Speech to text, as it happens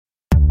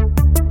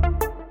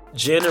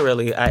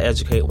generally, I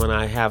educate when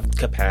I have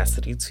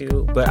capacity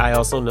to, but I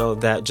also know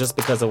that just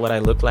because of what I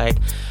look like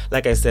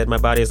I said, my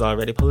body is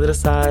already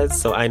politicized,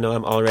 so I know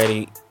I'm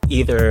already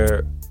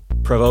either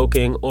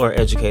provoking or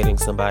educating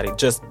somebody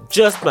just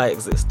by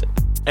existing.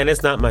 And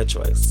it's not my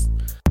choice.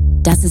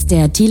 Das ist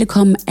der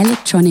Telekom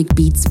Electronic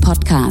Beats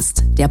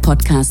Podcast, der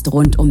Podcast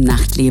rund um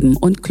Nachtleben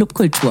und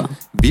Clubkultur.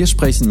 Wir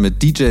sprechen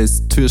mit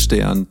DJs,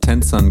 Türstehern,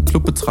 Tänzern,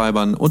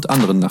 Clubbetreibern und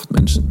anderen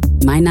Nachtmenschen.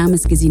 Mein Name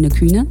ist Gesine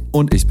Kühne.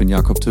 Und ich bin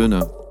Jakob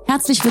Töne.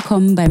 Herzlich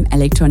willkommen beim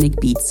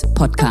Electronic Beats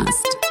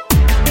Podcast.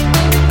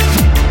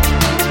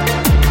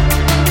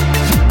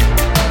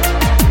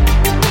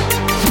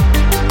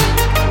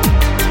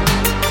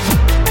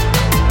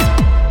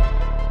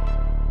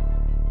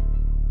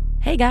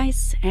 Hey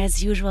guys,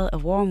 as usual, a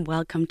warm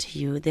welcome to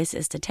you. This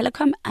is the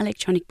Telekom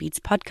Electronic Beats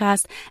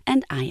podcast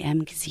and I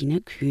am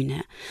Gesine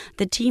Kühne.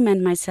 The team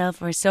and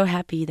myself were so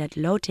happy that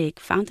Lotic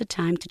found the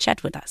time to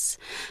chat with us.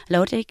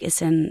 Lotic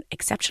is an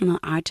exceptional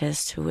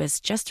artist who is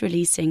just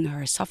releasing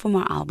her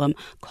sophomore album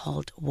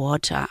called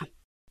Water.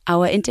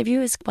 Our interview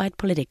is quite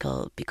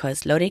political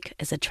because Lotic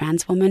is a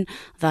trans woman,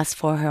 thus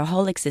for her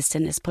whole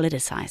existence is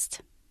politicized.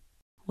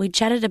 We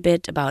chatted a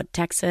bit about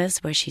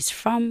Texas, where she's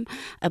from,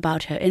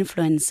 about her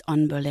influence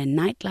on Berlin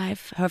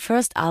nightlife, her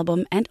first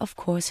album, and of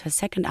course her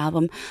second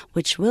album,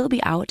 which will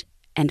be out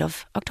end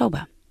of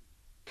October.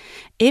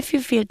 If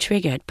you feel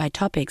triggered by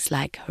topics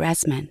like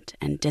harassment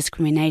and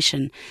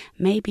discrimination,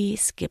 maybe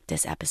skip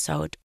this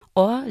episode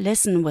or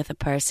listen with a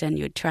person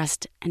you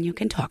trust and you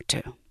can talk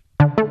to.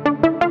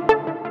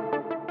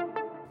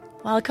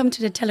 Welcome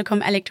to the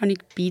Telekom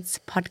Electronic Beats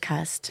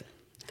podcast.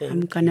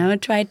 I'm gonna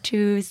try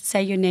to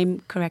say your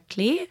name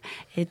correctly.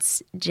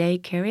 It's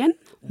Jakarian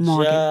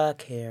Morgan.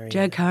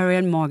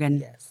 Jakarian Morgan.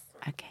 Yes.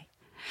 Okay.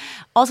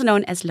 Also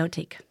known as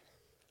Lotic.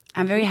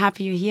 I'm very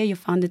happy you're here. You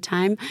found the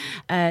time.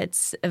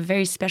 It's a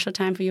very special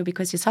time for you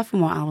because your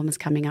sophomore album is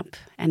coming up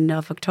end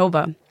of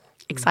October.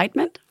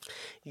 Excitement?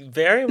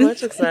 Very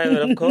much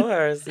excitement, of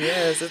course.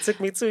 Yes, it took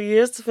me 2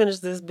 years to finish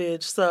this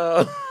bitch.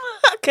 So,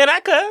 can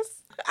I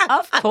cuss?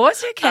 Of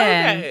course you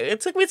can. Okay.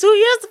 It took me 2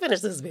 years to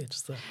finish this bitch.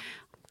 So.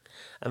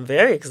 I'm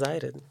very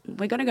excited.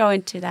 We're going to go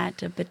into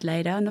that a bit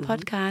later on the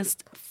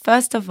podcast.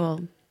 First of all,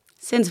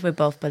 since we're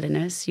both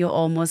Berliners, you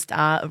almost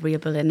are a real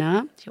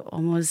Berliner. You've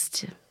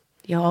almost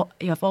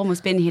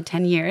been here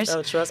 10 years.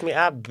 Oh, trust me,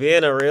 I've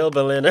been a real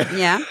Berliner.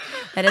 Yeah,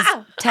 that is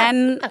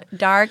 10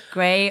 dark,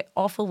 grey,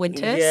 awful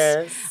winters.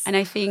 Yes. And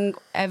I think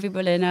every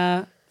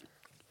Berliner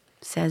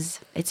says,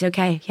 it's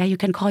okay. Yeah, you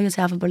can call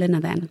yourself a Berliner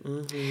then.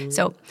 Mm-hmm.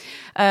 So,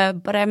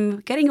 but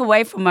I'm getting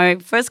away from my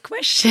first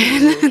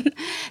question.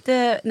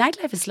 The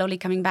nightlife is slowly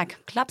coming back.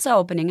 Clubs are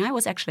opening. I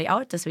was actually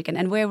out this weekend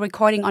and we're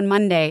recording on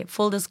Monday.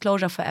 Full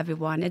disclosure for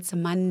everyone. It's a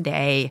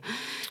Monday.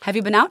 Have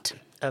you been out?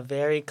 A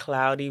very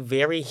cloudy,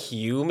 very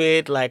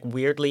humid, like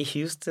weirdly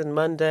Houston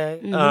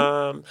Monday.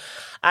 Mm-hmm.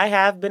 I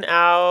have been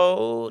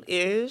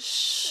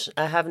out-ish.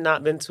 I have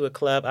not been to a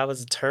club. I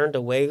was turned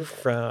away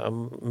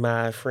from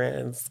my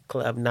friend's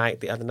club night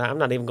the other night. I'm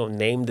not even going to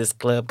name this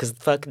club because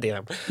fuck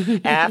them.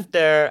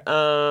 After,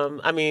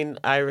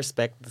 I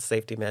respect the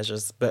safety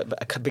measures,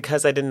 but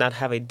because I did not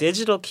have a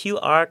digital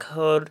QR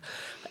code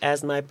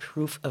as my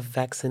proof of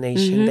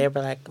vaccination, mm-hmm. they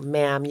were like,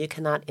 ma'am, you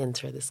cannot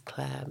enter this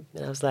club.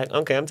 And I was like,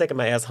 okay, I'm taking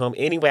my ass home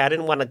anyway. I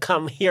didn't want to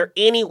come here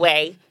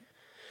anyway.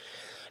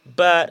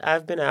 But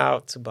I've been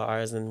out to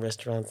bars and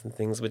restaurants and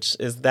things,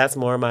 that's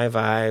more my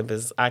vibe,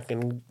 is I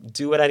can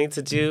do what I need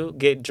to do,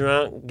 get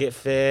drunk, get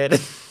fed,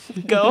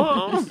 go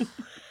home.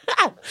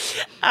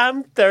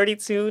 I'm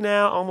 32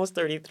 now, almost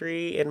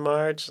 33 in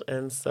March.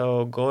 And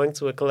so going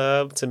to a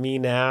club to me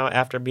now,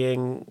 after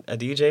being a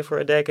DJ for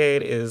a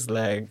decade, is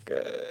like,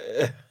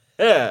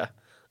 no.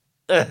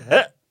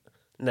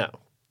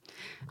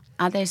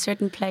 Are there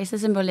certain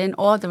places in Berlin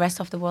or the rest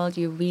of the world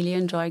you really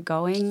enjoy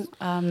going?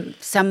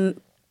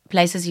 Some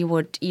places you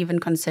would even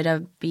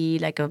consider be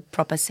like a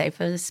proper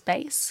safer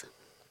space?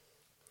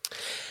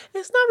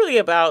 It's not really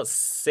about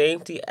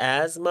safety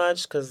as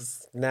much,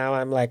 because now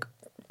I'm like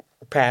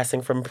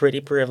passing from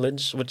pretty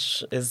privilege,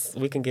 which is,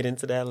 we can get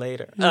into that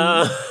later.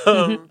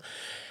 Mm-hmm.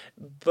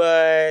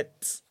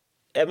 But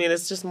I mean,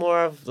 it's just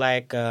more of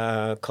like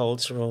a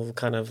cultural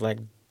kind of like,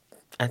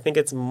 I think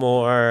it's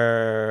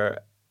more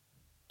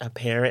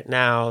apparent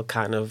now,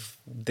 kind of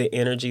the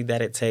energy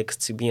that it takes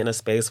to be in a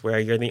space where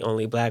you're the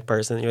only black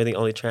person, you're the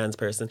only trans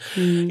person,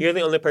 you're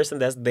the only person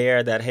that's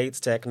there that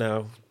hates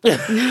techno. Like,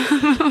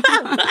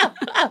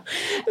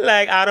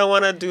 I don't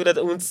want to do the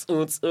oons,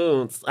 oons,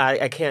 oons.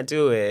 I can't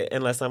do it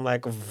unless I'm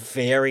like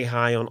very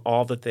high on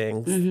all the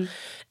things. Mm-hmm.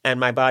 And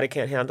my body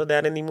can't handle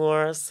that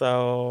anymore.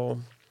 So,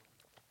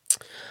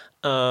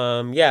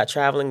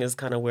 traveling is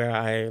kind of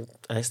where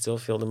I still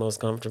feel the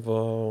most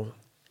comfortable.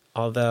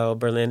 Although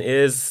Berlin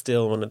is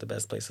still one of the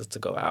best places to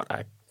go out.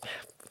 I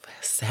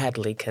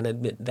sadly can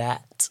admit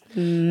that.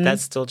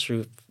 That's still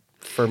true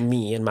for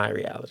me in my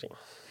reality.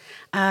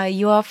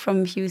 You are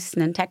from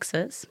Houston in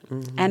Texas.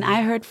 Mm-hmm. And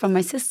I heard from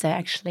my sister,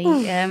 actually,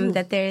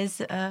 that there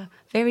is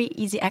very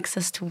easy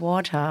access to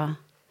water.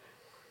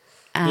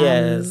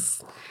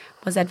 Yes.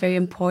 Was that very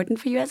important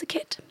for you as a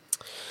kid?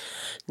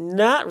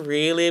 Not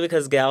really,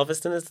 because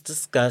Galveston is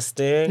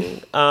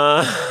disgusting.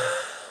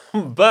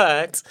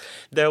 But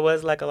there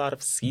was like a lot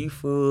of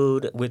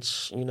seafood,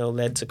 which,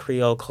 led to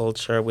Creole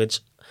culture,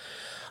 which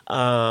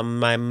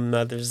my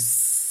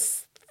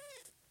mother's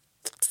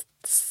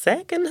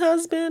second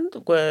husband,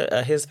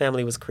 his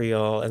family was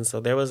Creole. And so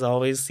there was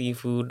always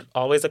seafood,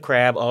 always a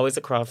crab, always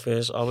a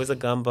crawfish, always a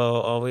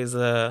gumbo, always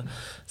a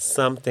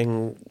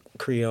something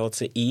Creole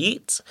to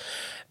eat.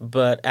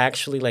 But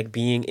actually, like,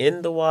 being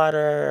in the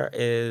water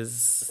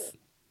is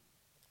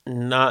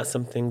not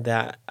something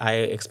that I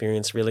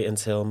experienced really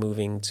until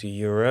moving to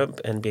Europe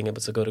and being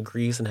able to go to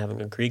Greece and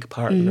having a Greek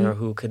partner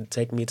who could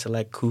take me to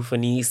like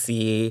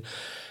Koufanisi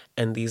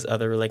and these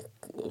other like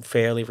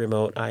fairly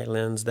remote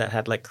islands that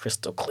had like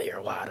crystal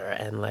clear water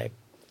and like,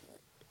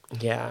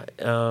 yeah.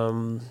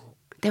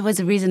 There was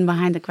a reason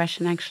behind the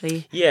question,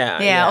 actually.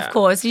 Yeah. Of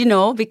course,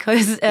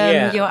 because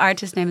your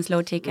artist name is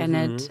Lotic and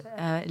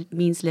it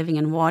means living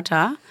in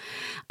water.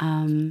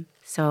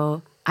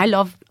 So I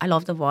love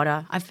the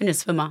water. I've been a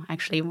swimmer,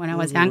 actually, when I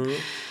was young.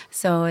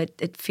 So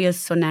it feels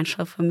so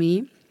natural for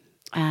me.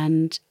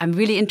 And I'm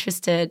really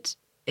interested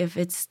if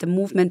it's the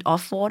movement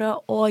of water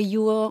or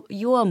your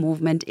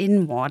movement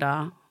in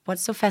water.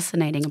 What's so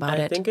fascinating about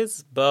it? I think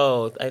it's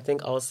both. I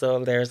think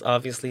also there's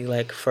obviously,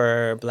 like,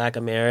 for Black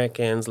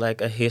Americans,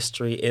 like, a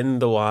history in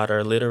the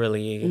water,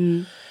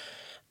 literally.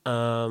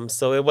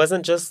 So it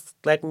wasn't just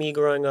like me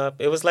growing up.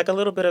 It was like a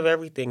little bit of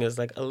everything. It was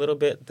like a little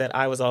bit that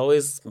I was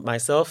always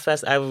myself.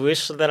 I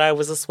wish that I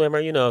was a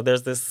swimmer.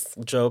 There's this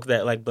joke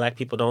that like Black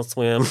people don't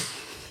swim.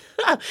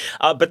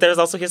 But there's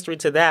also history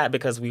to that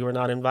because we were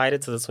not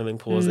invited to the swimming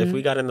pools. If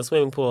we got in the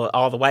swimming pool,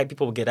 all the white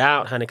people would get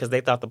out, honey, because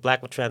they thought the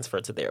Black would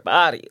transfer to their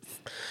bodies.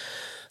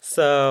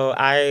 So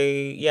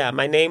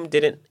my name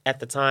didn't, at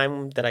the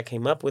time that I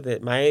came up with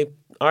it, my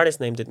artist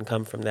name didn't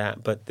come from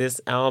that. But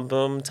this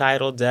album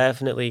title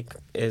definitely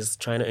is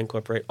trying to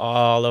incorporate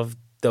all of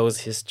those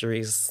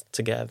histories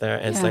together.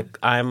 And it's like,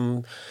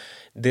 I'm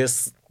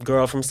this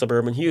girl from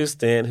suburban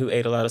Houston who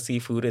ate a lot of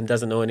seafood and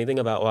doesn't know anything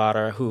about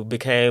water, who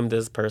became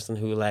this person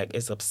who like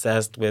is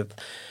obsessed with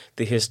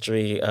the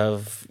history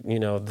of,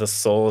 the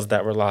souls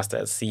that were lost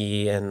at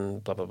sea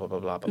and blah, blah, blah, blah,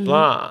 blah, blah,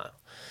 blah.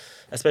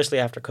 Especially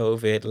after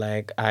COVID,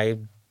 like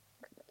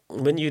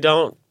when you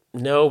don't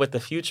know what the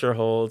future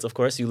holds, of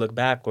course you look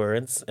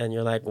backwards and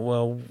you're like,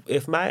 well,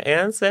 if my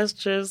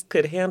ancestors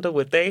could handle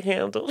what they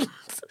handled,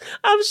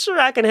 I'm sure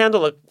I can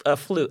handle a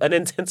flu, an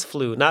intense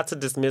flu. Not to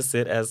dismiss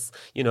it as,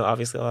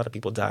 obviously a lot of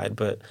people died,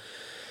 but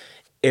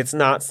it's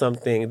not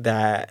something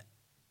that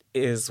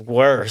is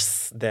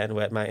worse than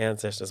what my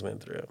ancestors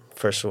went through,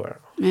 for sure.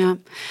 Yeah.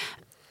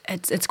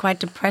 It's quite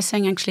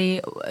depressing,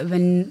 actually,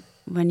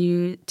 when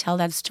you tell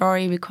that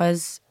story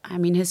because,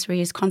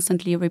 history is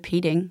constantly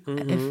repeating.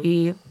 If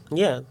we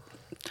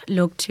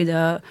look to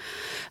the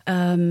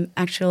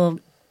actual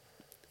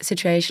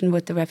situation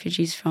with the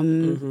refugees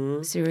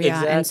from Syria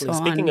and so on.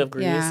 Speaking of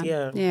Greece,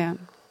 yeah.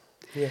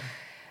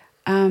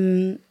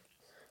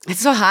 It's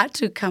so hard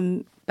to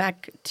come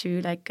back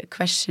to like a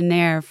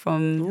questionnaire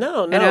from.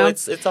 No,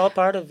 it's all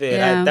part of it.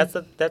 Yeah.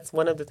 That's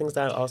one of the things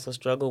that I also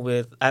struggle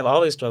with. I've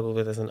always struggled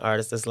with as an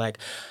artist. Is like,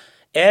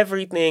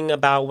 everything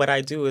about what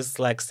I do is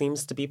like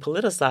seems to be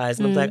politicized.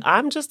 And I'm like,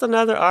 I'm just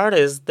another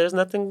artist. There's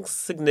nothing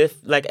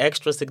like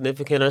extra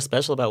significant or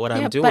special about what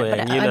I'm doing.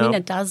 But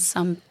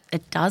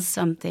it does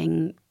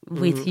something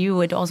with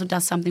you. It also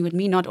does something with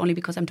me, not only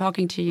because I'm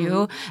talking to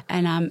you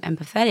and I'm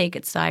empathetic.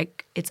 It's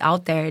like it's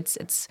out there.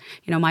 It's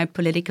my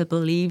political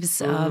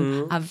beliefs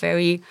are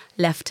very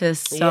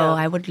leftist. So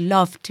I would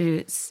love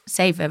to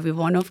save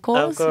everyone, of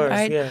course.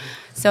 Right? Yeah.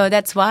 So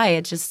that's why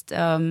it just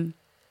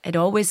it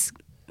always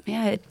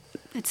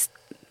it's.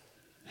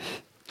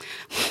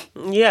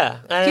 Yeah,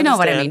 I you know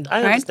what I mean,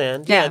 I right?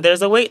 understand. Yeah,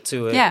 there's a weight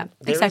to it. Yeah,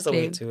 there exactly.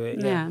 There is a weight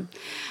to it.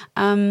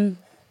 Yeah.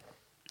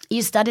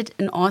 You studied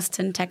in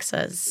Austin,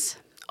 Texas.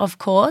 Of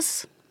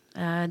course,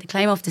 the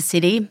claim of the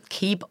city,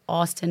 keep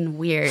Austin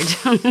weird.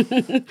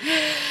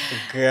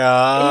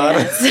 God.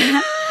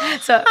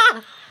 Yes. So,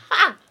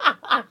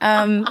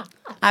 I'm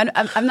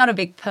not a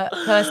big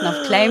person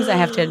of claims, I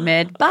have to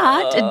admit,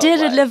 but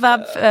did it live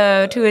up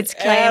to its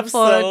claim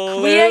for a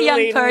queer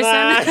young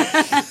person?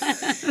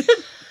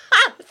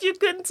 If you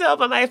couldn't tell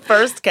by my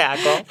first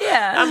cackle,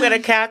 I'm going to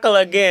cackle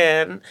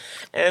again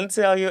and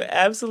tell you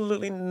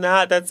absolutely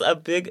not. That's a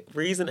big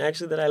reason,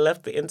 actually, that I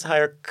left the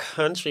entire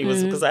country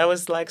was because I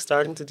was like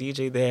starting to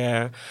DJ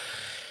there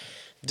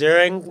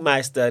during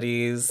my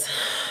studies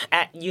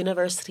at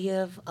University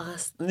of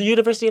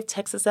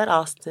Texas at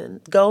Austin.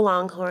 Go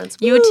Longhorns.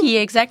 Woo! UT,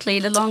 exactly,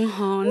 the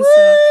Longhorns.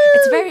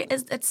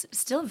 It's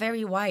still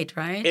very white,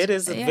 right? It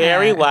is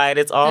very white.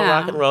 It's all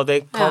rock and roll.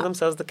 They call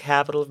themselves the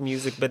capital of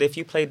music. But if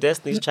you play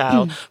Destiny's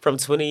Child from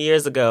 20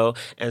 years ago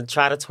and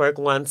try to twerk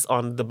once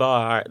on the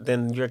bar,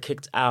 then you're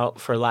kicked out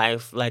for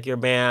life. Like your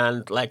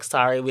band, like,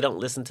 sorry, we don't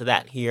listen to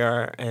that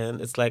here. And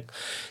it's like,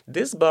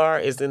 this bar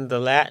is in the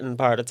Latin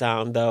part of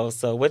town, though.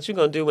 So what you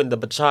gonna do when the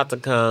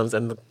bachata comes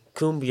and the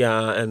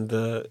cumbia and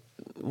the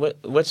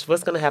what's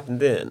going to happen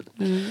then?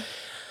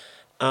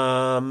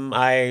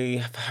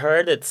 I've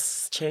heard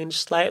it's changed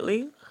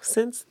slightly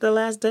since the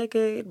last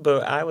decade,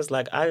 but I was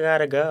like, I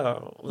gotta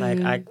go.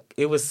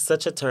 It was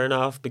such a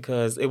turnoff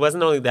because it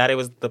wasn't only that; it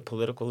was the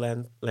political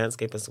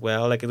landscape as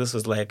well. Like this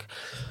was like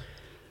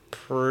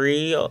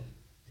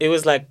it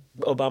was like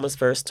Obama's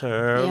first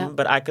term,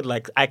 but I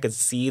could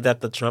see that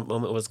the Trump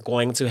moment was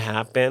going to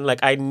happen. Like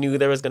I knew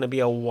there was going to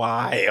be a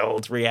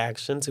wild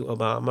reaction to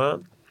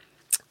Obama.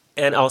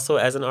 And also,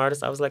 as an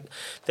artist, I was like,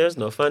 there's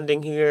no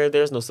funding here.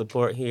 There's no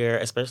support here,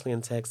 especially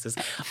in Texas.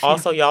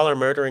 Also, y'all are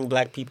murdering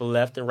Black people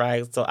left and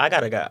right, so I got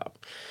to go.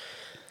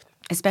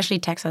 Especially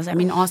Texas. I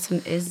mean,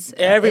 Austin is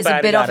a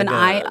bit of an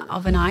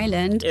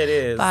island. It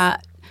is.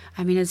 But,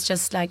 I mean, it's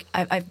just like,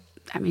 I've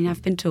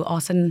been to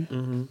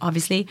Austin,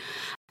 obviously.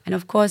 And,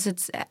 of course,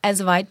 it's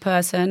as a white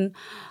person,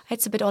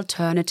 it's a bit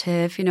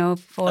alternative,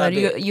 for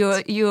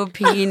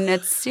European.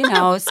 It's,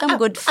 some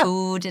good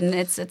food and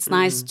it's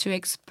nice to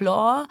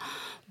explore.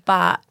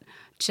 But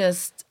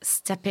just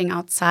stepping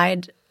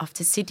outside of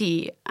the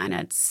city and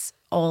it's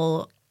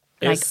all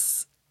like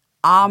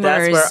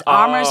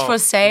armors for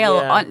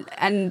sale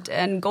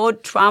and go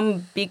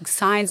Trump big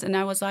signs. And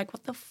I was like,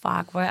 what the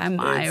fuck? Where am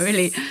I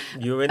really?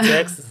 You're in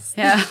Texas.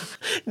 Yeah.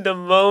 The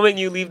moment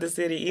you leave the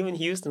city, even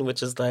Houston,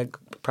 which is like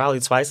probably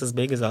twice as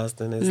big as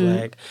Austin, is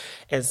like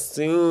as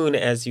soon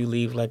as you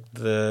leave like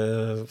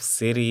the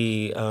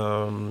city,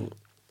 the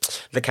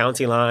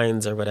county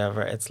lines or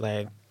whatever, it's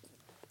like,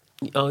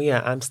 oh,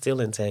 yeah, I'm still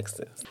in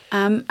Texas.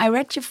 I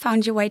read you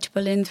found your way to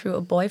Berlin through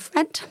a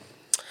boyfriend.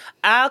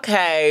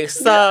 Okay,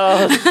 so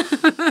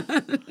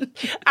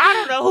I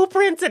don't know who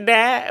printed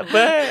that,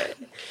 but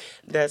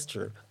that's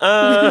true.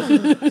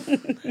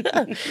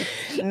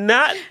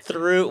 Not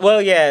through,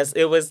 well, yes,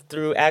 it was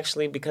through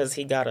actually because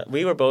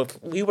we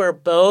were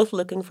both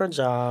looking for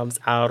jobs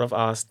out of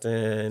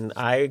Austin.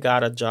 I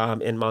got a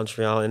job in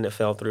Montreal and it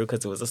fell through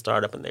because it was a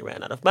startup and they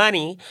ran out of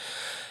money.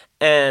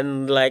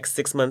 And like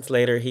 6 months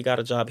later, he got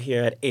a job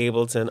here at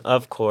Ableton.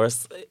 Of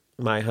course,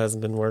 my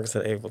husband works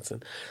at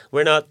Ableton.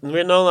 We're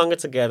no longer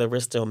together. We're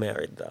still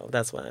married, though.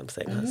 That's why I'm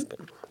saying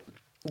husband.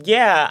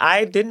 Yeah,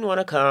 I didn't want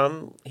to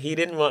come. He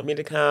didn't want me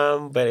to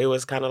come, but it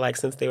was kind of like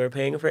since they were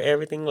paying for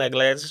everything, like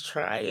let's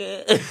try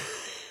it.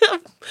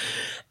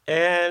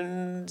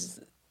 And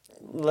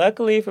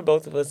luckily for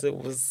both of us, it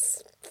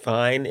was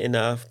fine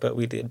enough, but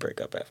we did break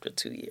up after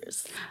 2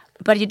 years.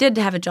 But you did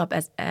have a job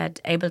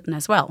at Ableton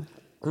as well.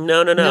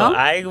 No.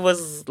 I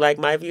was like,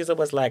 my visa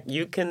was like,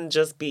 you can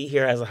just be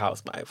here as a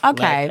housewife.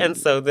 Okay. And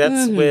so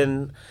that's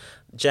when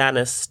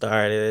Janice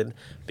started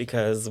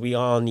because we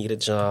all needed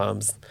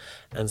jobs.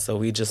 And so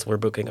we just were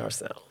booking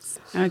ourselves.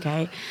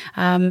 Okay.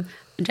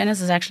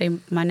 Janice is actually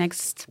my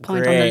next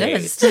point Great. on the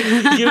list.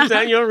 You've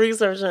done your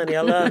research, honey.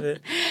 I love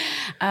it.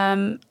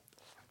 I'm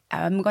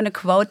going to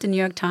quote the New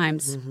York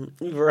Times.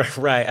 Mm-hmm.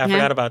 Right. I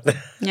forgot about that.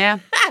 Yeah.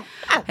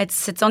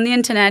 It's on the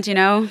internet,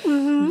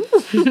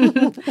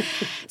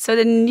 So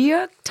the New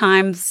York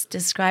Times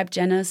described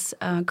Janice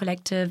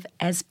Collective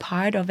as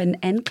part of an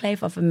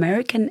enclave of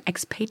American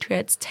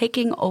expatriates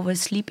taking over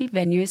sleepy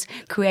venues,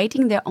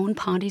 creating their own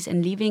parties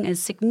and leaving a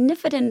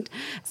significant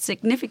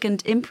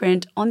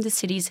imprint on the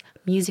city's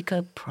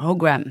musical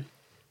program.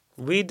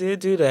 We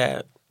did do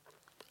that.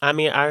 I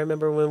mean, I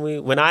remember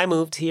when I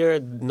moved here,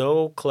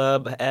 no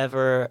club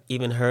ever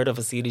even heard of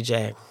a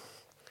CDJ.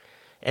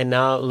 And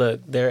now,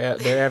 look, they're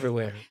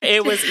everywhere.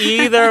 It was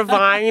either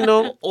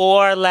vinyl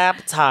or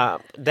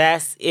laptop.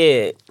 That's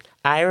it.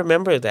 I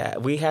remember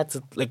that. We had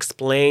to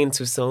explain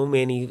to so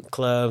many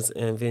clubs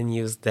and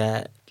venues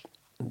that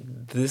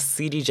this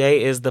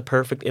CDJ is the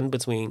perfect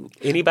in-between.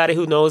 Anybody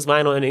who knows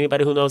vinyl and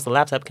anybody who knows the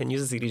laptop can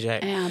use a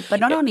CDJ. Yeah, but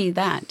not only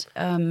that.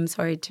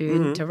 Sorry to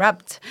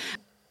interrupt.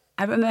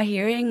 I remember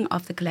hearing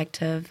of the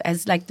collective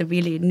as like the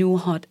really new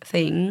hot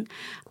thing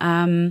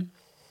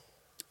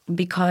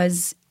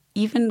because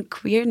even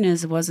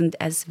queerness wasn't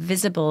as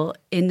visible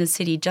in the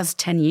city just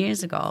 10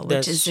 years ago,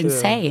 which is true.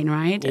 Insane,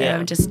 right?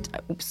 Yeah.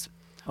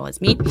 It's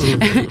me.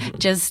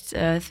 Just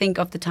think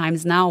of the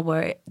times now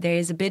where there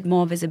is a bit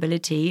more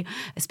visibility,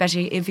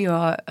 especially if you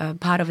are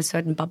part of a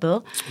certain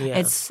bubble. Yeah.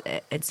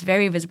 It's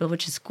very visible,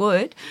 which is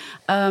good.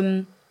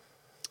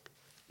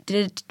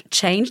 Did it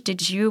change?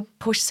 Did you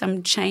push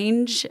some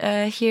change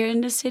here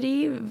in the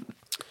city?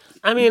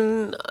 I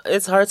mean,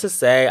 it's hard to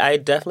say. I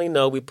definitely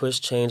know we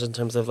pushed change in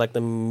terms of like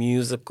the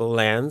musical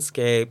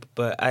landscape,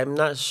 but I'm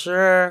not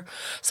sure.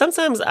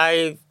 Sometimes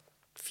I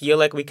feel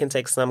like we can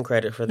take some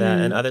credit for that,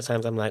 and other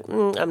times I'm like,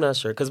 I'm not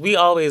sure. Because we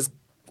always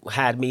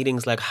had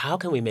meetings like, how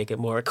can we make it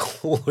more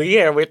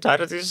queer? We're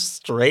talking to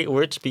straight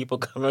rich people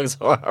coming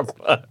to our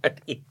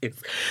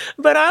parties.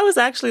 But I was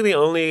actually the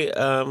only...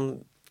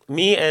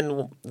 me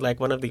and like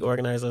one of the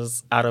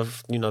organizers out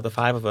of, the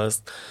 5 of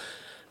us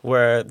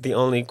were the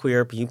only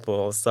queer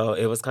people. So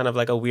it was kind of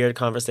like a weird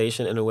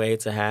conversation in a way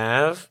to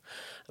have.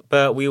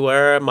 But we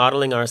were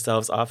modeling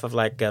ourselves off of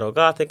like Ghetto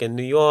Gothic in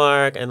New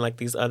York and like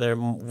these other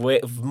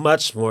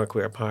much more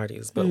queer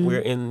parties. But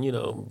we're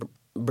in,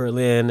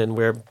 Berlin and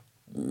we're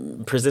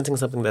presenting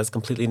something that's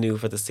completely new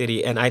for the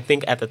city. And I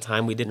think at the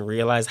time we didn't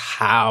realize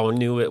how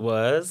new it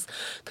was.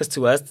 Because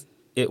to us,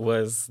 it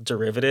was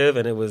derivative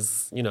and it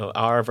was, you know,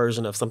 our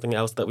version of something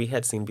else that we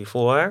had seen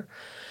before.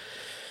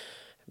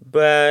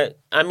 But,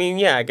 I mean,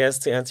 yeah, I guess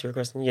to answer your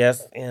question,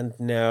 yes and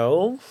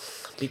no,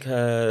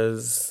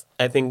 because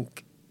I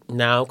think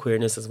now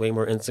queerness is way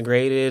more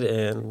integrated,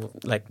 and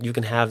like you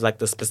can have like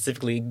the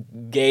specifically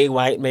gay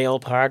white male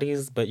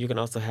parties, but you can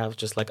also have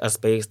just like a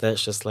space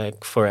that's just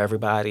like for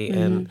everybody.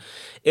 And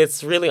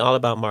it's really all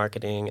about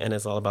marketing, and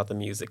it's all about the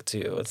music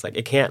too. It's like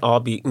it can't all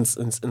be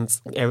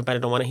everybody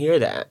don't want to hear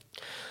that.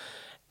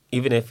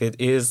 Even if it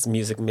is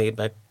music made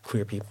by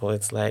queer people,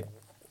 it's like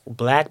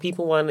Black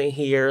people want to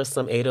hear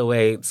some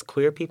 808s.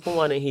 Queer people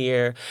want to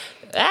hear,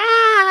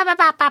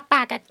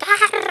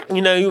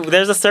 you know,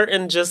 there's a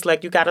certain just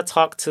like you got to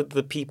talk to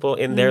the people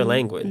in their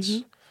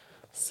language.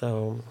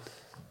 So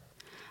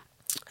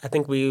I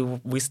think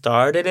we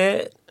started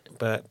it,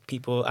 but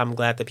I'm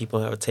glad that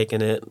people have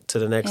taken it to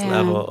the next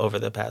level over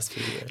the past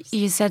few years.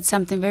 You said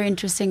something very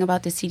interesting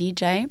about the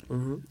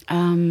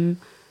CDJ.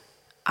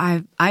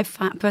 I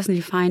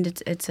personally find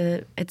it's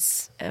a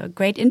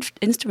great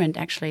instrument.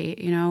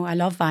 Actually, you know, I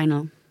love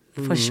vinyl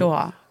for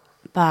sure,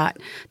 but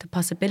the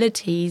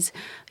possibilities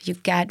you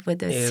get with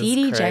the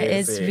CDJ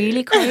is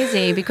really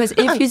crazy. Because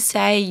if you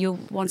say you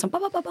want some,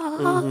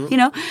 you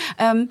know,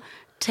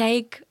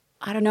 take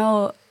I don't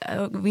know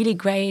a really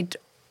great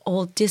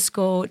old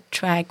disco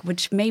track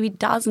which maybe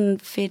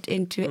doesn't fit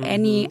into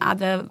any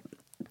other,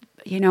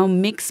 you know,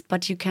 mix,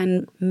 but you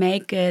can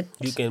make it.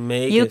 You can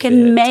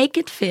make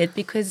it fit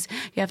because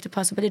you have the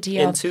possibility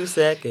in of 2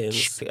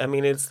 seconds. I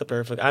mean, it's the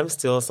perfect. I'm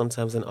still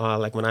sometimes in awe.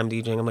 Like when I'm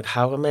DJing, I'm like,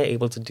 how am I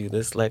able to do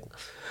this? Like,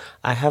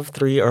 I have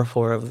 3 or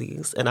 4 of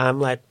these, and I'm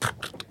like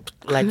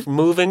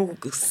moving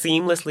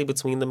seamlessly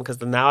between them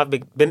because now I've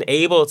been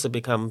able to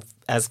become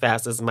as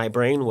fast as my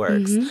brain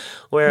works.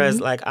 Whereas,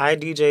 like, I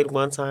DJ'd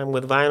one time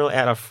with vinyl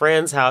at a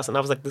friend's house, and I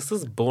was like, this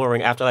is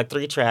boring. After like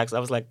 3 tracks, I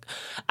was like,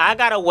 I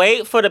gotta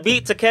wait for the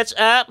beat to catch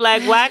up.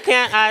 Like, why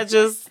can't I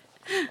just,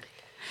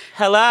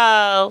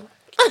 hello?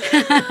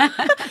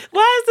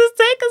 Why is this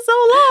taking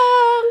so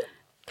long?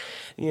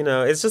 You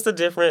know, it's just a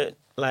different.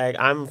 Like,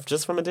 I'm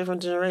just from a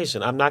different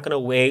generation. I'm not gonna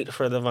wait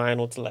for the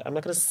vinyl to. Like, I'm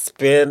not gonna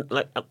spin.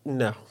 Like,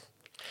 no.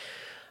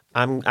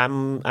 I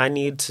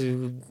need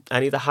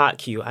the hot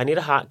cue. I need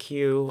a hot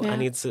cue.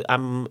 Yeah.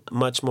 I'm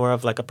much more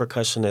of like a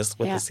percussionist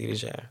with the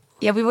CDJ.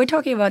 Yeah, we were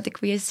talking about the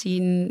queer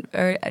scene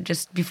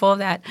just before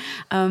that,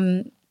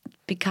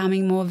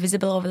 becoming more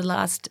visible over the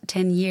last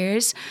 10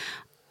 years.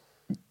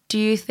 Do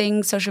you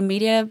think social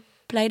media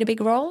played a big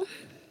role?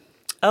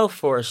 Oh,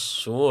 for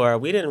sure.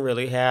 We didn't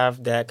really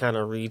have that kind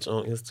of reach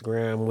on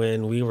Instagram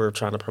when we were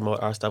trying to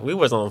promote our stuff. We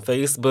was on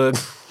Facebook.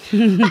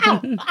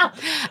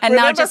 And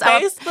now just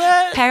Facebook?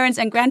 Our parents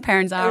and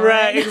grandparents are.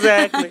 Right,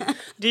 exactly.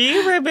 Do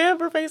you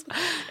remember Facebook?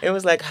 It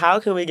was like, how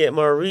can we get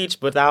more reach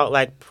without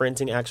like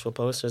printing actual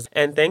posters?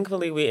 And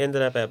thankfully we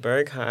ended up at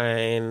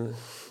Berghain,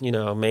 you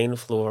know, main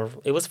floor.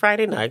 It was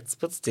Friday nights,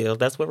 but still,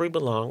 that's where we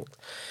belonged.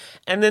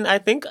 And then I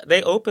think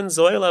they opened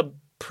Zoila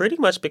pretty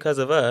much because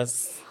of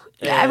us.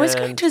 I was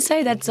going to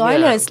say that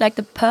Zoila is like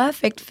the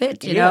perfect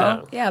fit, you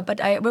know? Yeah,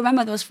 but I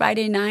remember those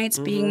Friday nights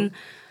being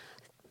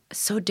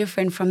so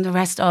different from the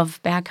rest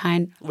of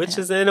Berghain. Which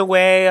is in a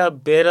way a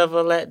bit of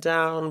a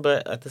letdown,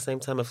 but at the same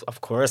time,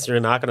 of course,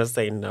 you're not going to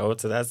say no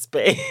to that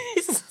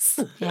space.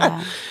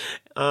 Yeah.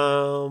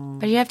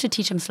 But you have to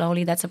teach them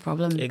slowly. That's a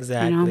problem.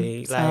 Exactly.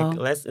 You know? Like,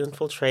 let's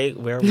infiltrate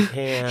where we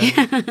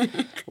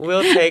can.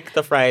 We'll take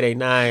the Friday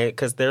night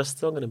because there's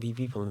still going to be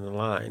people in the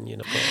line, you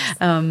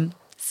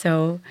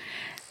know.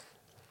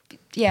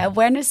 Yeah,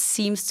 awareness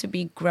seems to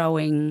be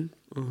growing.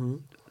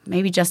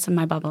 Maybe just in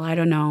my bubble, I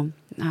don't know.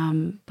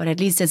 But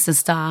at least it's a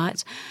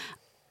start.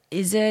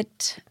 Is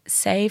it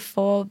safe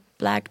for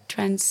Black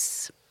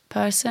trans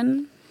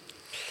person?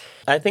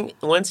 I think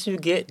once you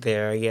get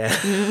there,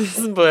 yes.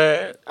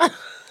 But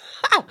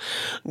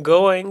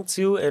going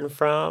to and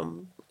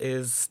from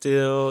is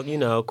still, you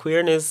know,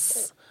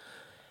 queerness.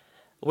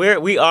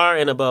 We are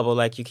in a bubble,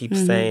 like you keep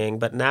saying,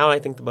 but now I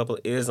think the bubble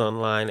is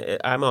online.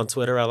 I'm on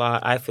Twitter a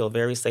lot. I feel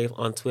very safe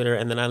on Twitter,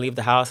 and then I leave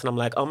the house, and I'm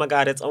like, oh my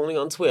God, it's only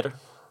on Twitter.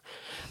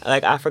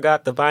 Like, I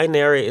forgot the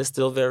binary is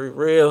still very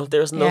real.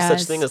 There's no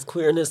such thing as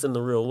queerness in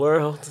the real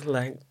world.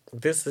 Like,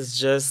 this is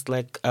just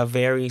like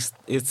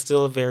it's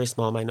still a very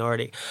small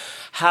minority.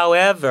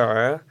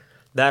 However,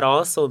 that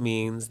also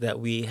means that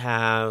we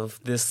have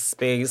this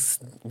space,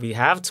 we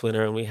have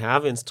Twitter and we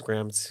have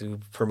Instagram to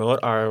promote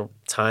our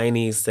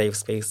tiny safe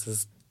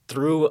spaces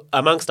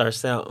amongst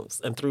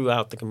ourselves and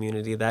throughout the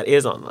community that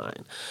is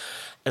online.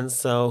 And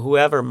so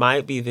whoever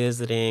might be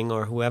visiting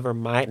or whoever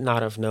might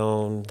not have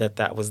known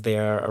that was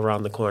there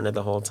around the corner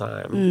the whole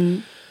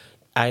time,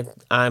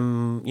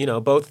 I'm, you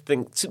know,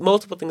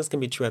 multiple things can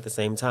be true at the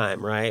same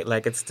time, right?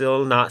 Like, it's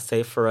still not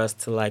safe for us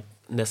to, like,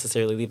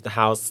 necessarily leave the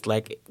house,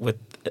 like, with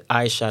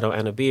eyeshadow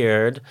and a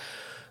beard.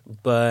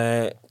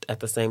 But at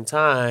the same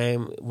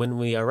time, when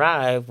we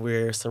arrive,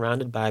 we're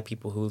surrounded by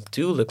people who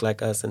do look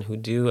like us and who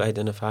do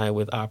identify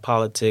with our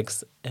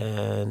politics.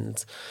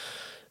 And,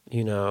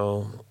 you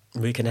know,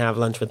 we can have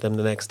lunch with them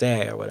the next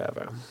day or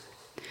whatever.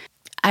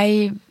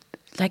 I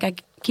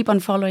keep on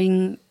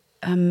following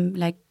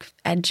like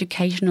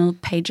educational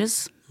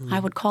pages, I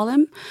would call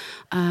them,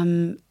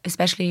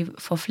 especially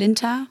for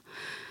Flinter,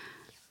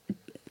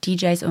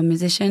 DJs or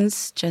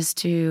musicians, just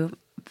to,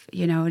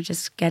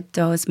 just get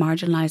those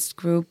marginalized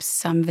groups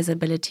some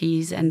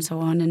visibilities and so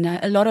on. And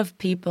a lot of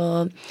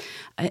people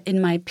in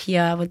my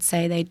peer would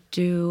say they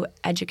do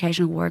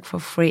educational work for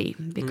free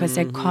because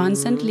they're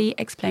constantly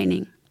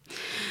explaining.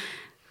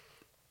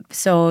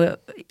 So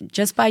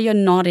just by your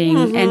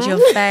nodding and your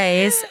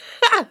face,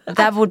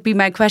 that would be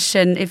my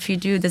question if you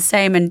do the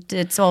same and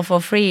it's all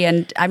for free.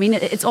 And I mean,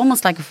 it's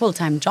almost like a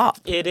full-time job.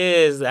 It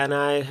is. And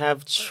I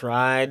have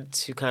tried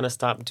to kind of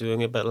stop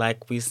doing it. But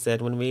like we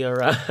said when we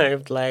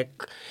arrived, like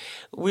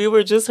we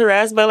were just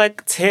harassed by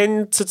like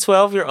 10 to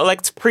 12-year-old,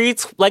 like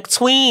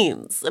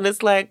tweens. And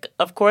it's like,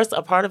 of course,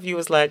 a part of you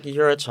is like,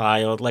 you're a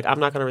child. Like, I'm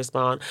not going to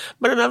respond.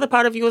 But another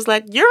part of you is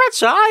like, you're a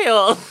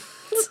child.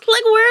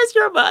 Like, where's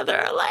your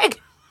mother?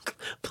 Like,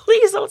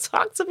 please don't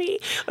talk to me.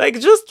 Like,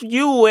 just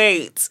you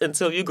wait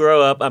until you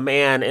grow up a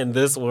man in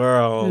this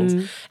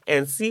world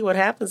and see what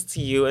happens to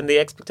you and the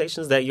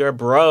expectations that your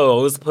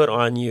bros put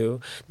on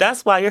you.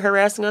 That's why you're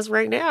harassing us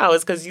right now,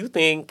 is because you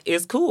think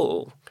it's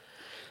cool.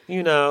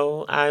 And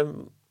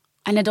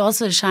it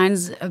also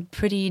shines a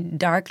pretty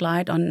dark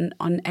light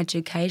on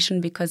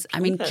education because, I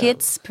mean,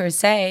 kids per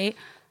se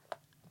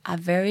are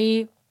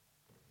very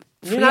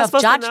free of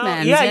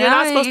judgment. You're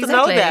not supposed to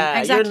know that.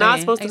 Exactly. You're not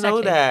supposed to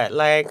know that.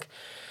 Like,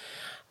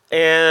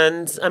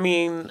 and I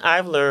mean,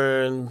 I've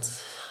learned,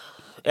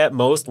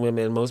 most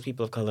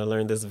people of color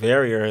learn this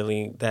very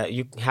early, that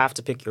you have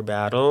to pick your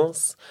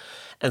battles.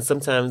 And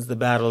sometimes the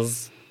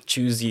battles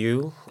choose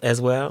you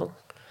as well.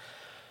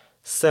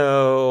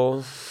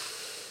 So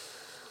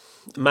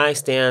my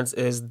stance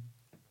is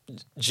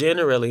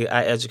generally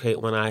I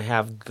educate when I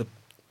have the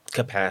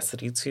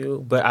capacity to,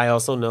 but I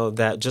also know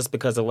that just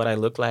because of what I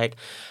look like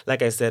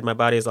I said, my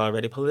body is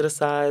already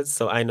politicized,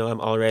 so I know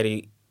I'm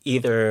already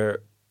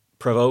either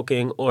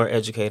provoking or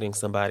educating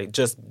somebody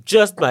just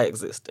by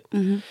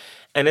existing.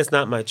 And it's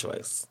not my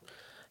choice.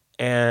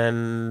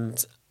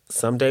 And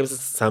some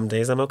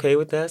days I'm okay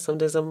with that, some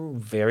days I'm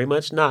very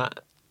much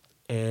not.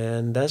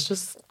 And that's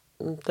just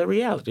the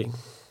reality.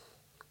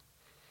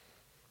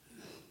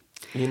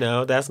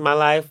 That's my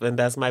life and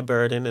that's my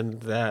burden,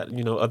 and that,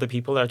 other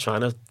people are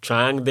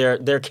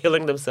they're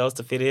killing themselves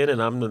to fit in,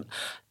 and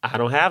I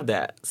don't have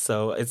that.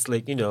 So it's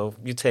like,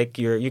 you take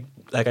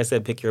like I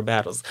said, pick your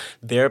battles.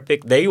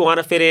 They want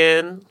to fit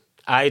in,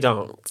 I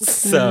don't.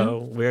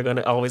 So we're going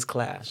to always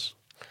clash.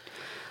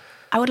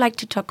 I would like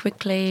to talk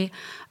quickly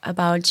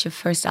about your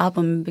first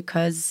album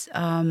because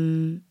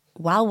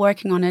while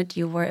working on it,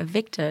 you were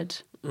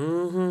evicted.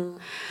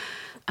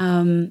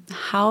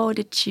 How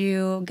did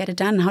you get it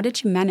done? How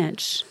did you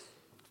manage?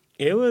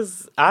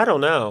 I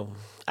don't know.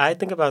 I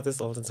think about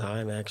this all the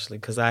time, actually,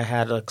 because I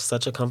had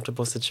such a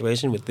comfortable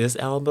situation with this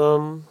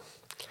album.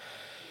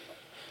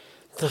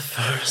 The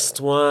first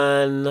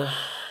one,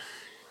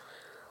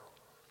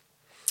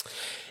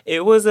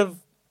 it was a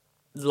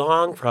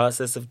long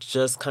process of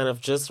just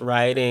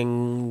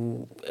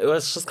writing. It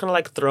was just kind of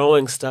like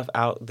throwing stuff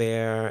out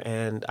there,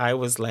 and I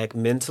was like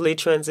mentally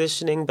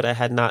transitioning, but I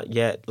had not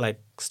yet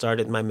like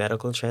started my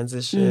medical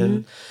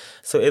transition.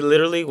 So it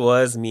literally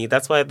was me.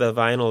 That's why the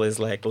vinyl is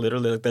like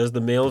literally like, there's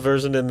the male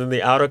version and then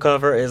the outer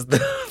cover is the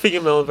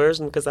female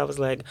version, because I was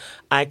like,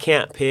 I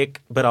can't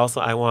pick, but also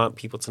I want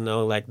people to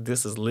know like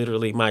this is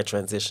literally my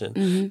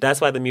transition.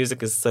 That's why the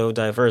music is so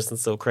diverse and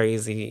so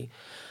crazy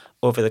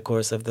over the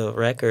course of the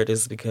record,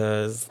 is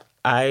because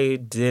I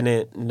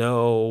didn't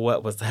know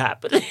what was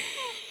happening.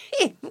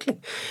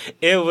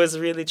 It was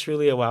really,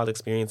 truly a wild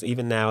experience.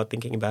 Even now,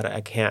 thinking about it,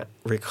 I can't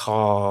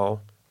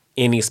recall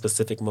any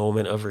specific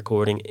moment of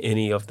recording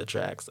any of the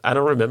tracks. I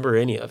don't remember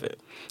any of it.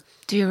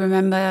 Do you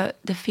remember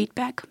the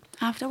feedback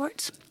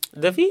afterwards?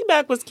 The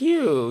feedback was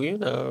cute,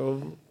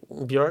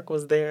 Bjork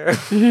was there.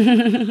 That's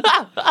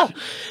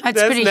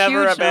pretty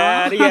never huge, a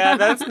bad. Yeah,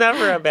 that's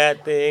never a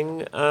bad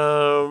thing.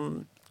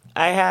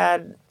 I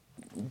had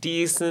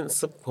decent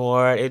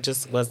support. It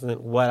just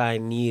wasn't what I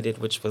needed,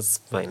 which was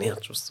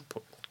financial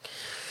support.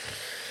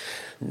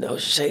 No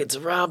shade to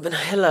Robin.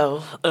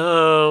 Hello.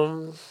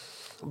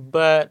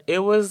 But it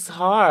was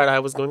hard. I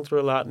was going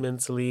through a lot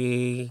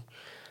mentally.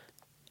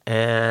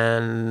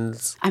 And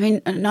I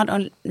mean, not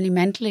only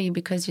mentally,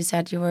 because you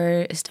said you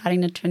were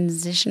starting the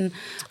transition.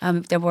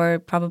 There were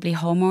probably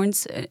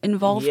hormones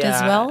involved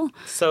as well.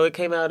 So it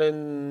came out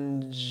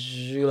in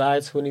July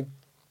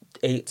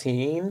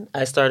 2018.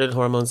 I started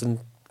hormones in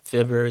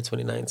February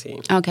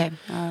 2019. Okay.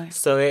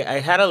 So I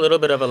had a little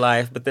bit of a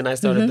life, but then I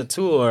started the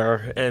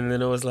tour, and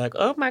then it was like,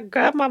 oh my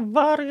God, my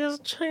body is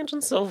changing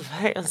so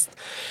fast,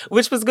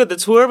 which was good. The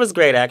tour was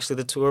great, actually.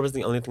 The tour was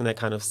the only thing that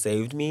kind of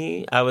saved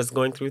me. I was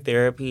going through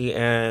therapy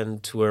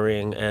and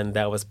touring, and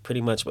that was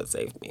pretty much what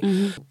saved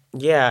me.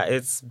 Yeah,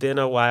 it's been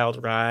a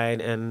wild ride,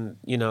 and,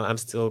 I'm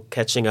still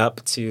catching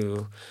up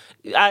to...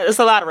 it's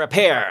a lot of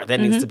repair that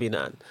needs to be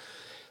done.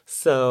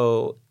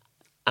 So...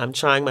 I'm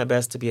trying my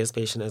best to be as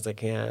patient as I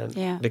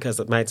can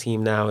because my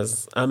team now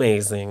is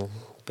amazing,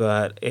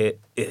 but it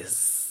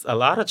is it's a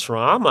lot of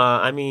trauma.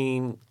 I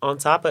mean, on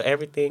top of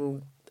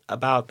everything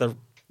about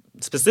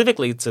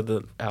specifically to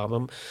the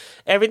album,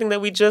 everything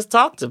that we just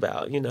talked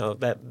about,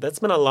 that's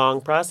been a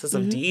long process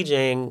of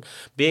DJing,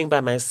 being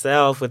by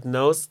myself with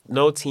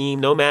no team,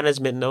 no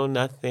management, no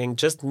nothing,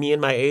 just me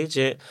and my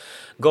agent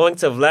going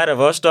to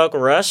Vladivostok,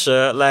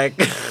 Russia. Like,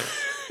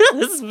 this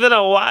has been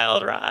a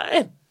wild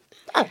ride.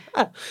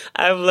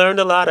 I've learned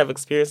a lot. I've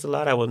experienced a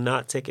lot. I will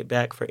not take it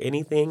back for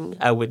anything.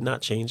 I would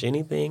not change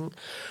anything.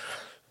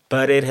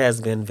 But it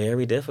has been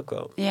very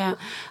difficult. Yeah.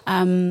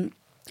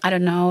 I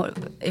don't know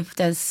if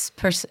this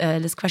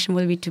question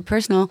will be too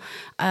personal.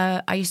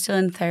 Are you still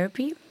in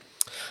therapy?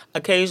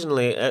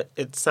 Occasionally.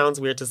 It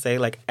sounds weird to say,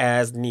 like,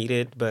 as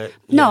needed, but...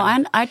 No,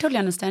 I totally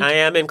understand. I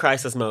am in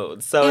crisis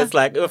mode. So it's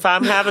like, if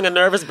I'm having a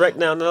nervous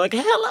breakdown, they're like,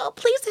 hello,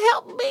 please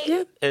help me.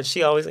 Yeah. And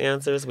she always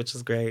answers, which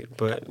is great.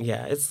 But,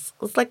 yeah, it's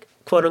like,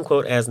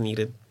 quote-unquote, as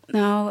needed.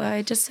 No,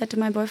 I just said to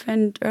my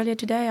boyfriend earlier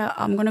today,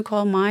 I'm going to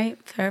call my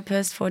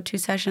therapist for 2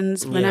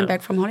 sessions when I'm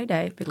back from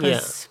holiday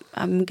because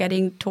I'm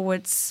getting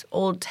towards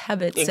old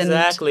habits.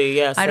 Exactly,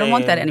 and I don't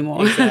want that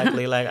anymore.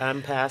 Exactly, like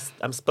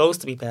I'm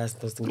supposed to be past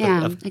those things.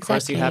 Yeah, of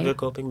course, you have your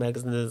coping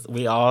mechanisms.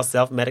 We all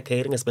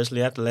self-medicating,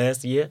 especially after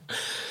last year.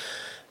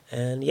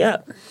 And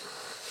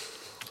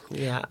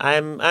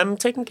I'm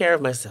taking care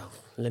of myself.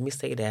 Let me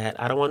say that.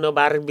 I don't want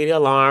nobody to be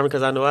alarmed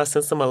because I know I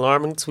sent some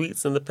alarming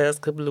tweets in the past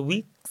couple of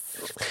weeks.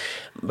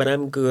 But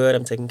I'm good.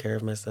 I'm taking care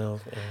of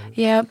myself.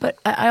 Yeah, but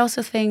I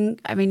also think,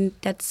 I think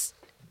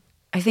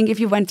if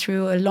you went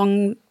through a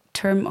long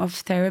term of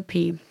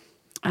therapy,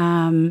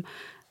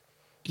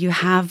 you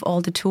have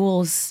all the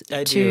tools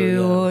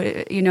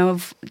to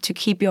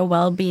keep your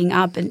well-being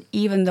up. And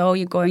even though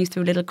you're going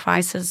through little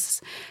crises,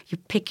 you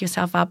pick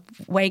yourself up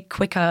way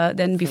quicker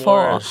than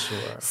before. For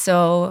sure.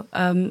 So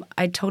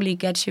I totally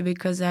get you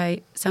because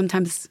I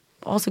sometimes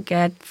also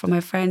get from my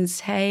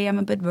friends, hey, I'm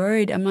a bit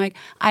worried. I'm like,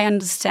 I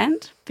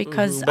understand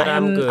because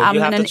I'm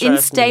in an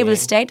unstable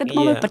state at the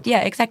moment. But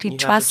exactly.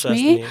 Trust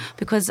me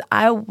because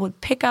I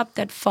would pick up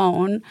that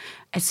phone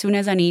as soon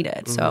as I need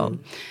it. So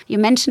you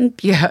mentioned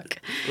Björk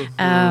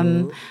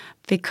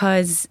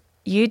because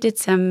you did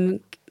some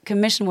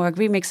commission work,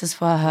 remixes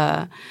for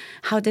her.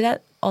 How did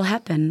that all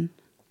happen?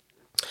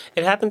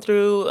 It happened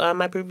through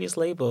my previous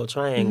label,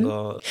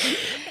 Triangle.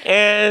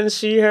 And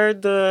she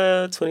heard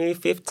the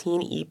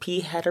 2015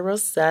 EP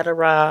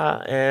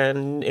Heterosatira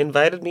and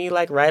invited me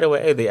like right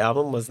away. The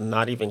album was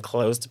not even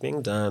close to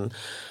being done.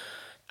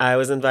 I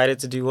was invited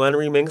to do 1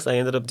 remix. I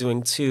ended up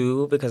doing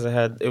 2 because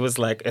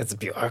it's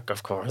Björk,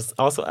 of course.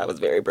 Also, I was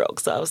very broke.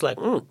 So I was like,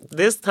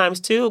 this times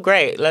 2,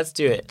 great, let's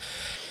do it.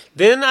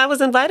 Then I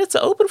was invited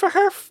to open for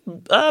her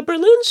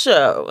Berlin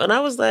show. And I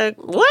was like,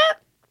 what?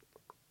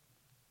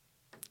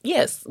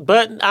 Yes,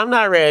 but I'm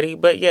not ready.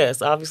 But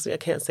yes, obviously I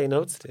can't say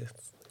no to this.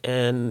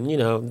 And,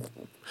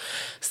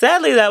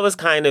 sadly that was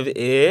kind of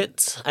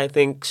it. I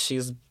think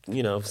she's,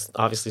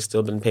 obviously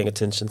still been paying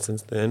attention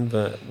since then.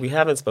 But we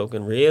haven't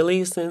spoken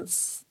really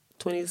since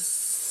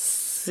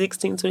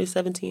 2016,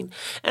 2017.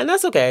 And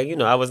that's okay.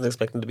 I wasn't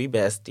expecting to be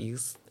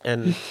besties.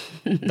 And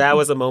that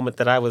was a moment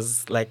that I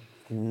was, like,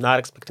 not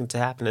expecting to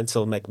happen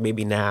until, like,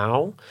 maybe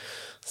now.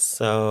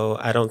 So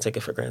I don't take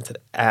it for granted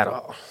at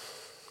all.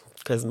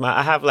 Because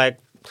I have, like...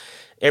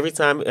 Every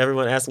time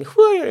everyone asks me,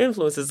 who are your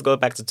influences, go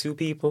back to 2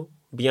 people,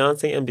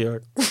 Beyonce and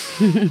Björk.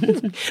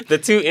 The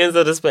 2 ends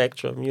of the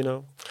spectrum,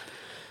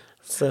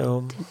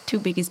 So the 2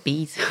 biggest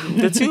bees.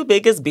 The 2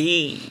 biggest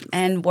bees.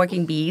 And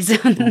working bees.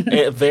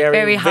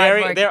 Very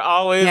hard work. They're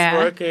always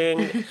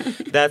working.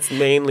 That's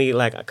mainly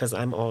like, because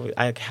I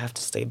have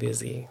to stay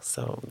busy.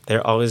 So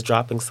they're always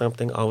dropping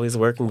something, always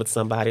working with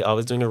somebody,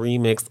 always doing a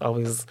remix,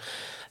 always,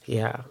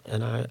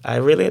 And I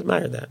really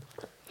admire that.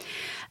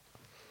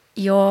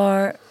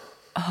 Your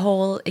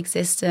whole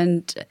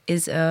existence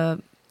is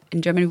in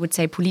German we would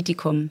say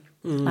Politikum,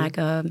 like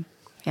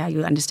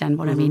you understand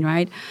what I mean,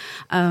 right?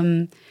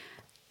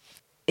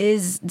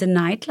 Is the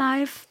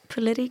nightlife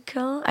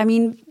political? I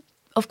mean,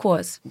 of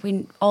course,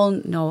 we all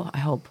know, I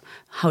hope,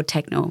 how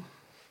techno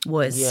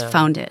was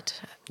founded.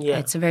 Yeah.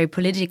 It's a very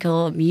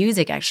political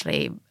music,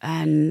 actually,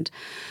 and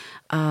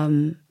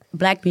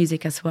black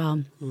music as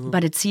well.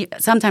 But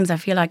sometimes I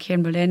feel like here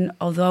in Berlin,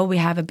 although we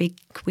have a big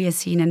queer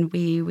scene and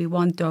we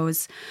want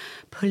those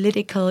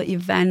political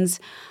events,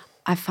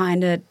 I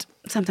find it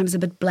sometimes a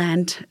bit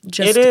bland.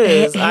 It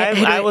is.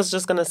 I was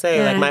just going to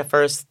say, like, my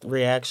first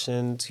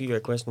reaction to your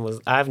question was,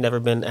 I've never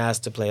been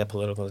asked to play a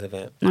political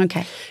event.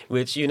 Okay.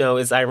 Which,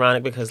 is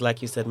ironic because,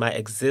 like you said, my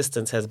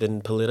existence has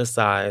been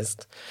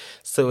politicized.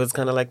 So it's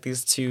kind of like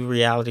these 2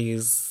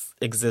 realities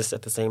exist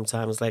at the same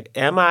time. It's like,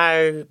 am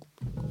I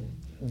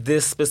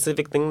this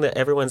specific thing that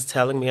everyone's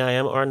telling me I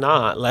am or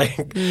not?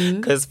 Like,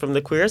 because from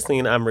the queer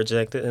scene, I'm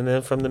rejected. And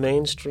then from the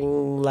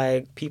mainstream,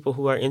 like, people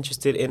who are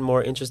interested in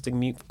more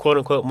interesting,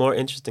 quote-unquote, more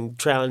interesting,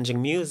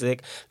 challenging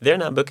music, they're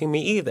not booking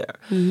me either.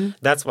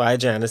 That's why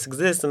Janice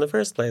exists in the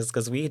first place,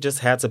 because we just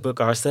had to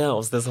book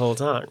ourselves this whole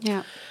time.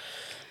 Yeah.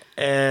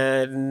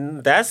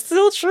 And that's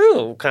still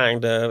true,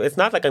 kind of. It's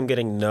not like I'm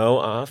getting no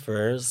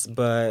offers,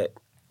 but,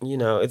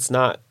 it's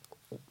not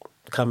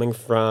coming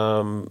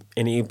from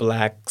any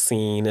black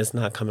scene. It's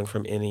not coming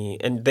from any,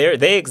 and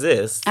they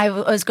exist. I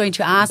was going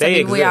to ask.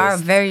 They we are a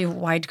exist. very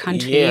white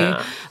country.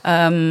 Yeah.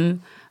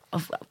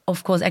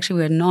 Of course,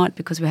 actually, we're not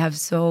because we have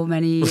so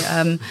many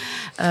No,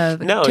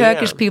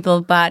 Turkish yeah.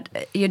 people. But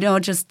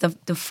just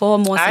the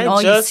foremost and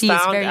all you just see is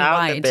found very out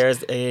white. that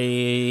there's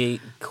a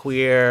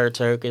queer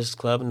Turkish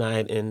club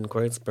night in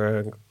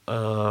Kreuzberg,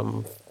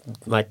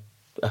 like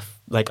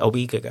a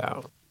week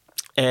ago.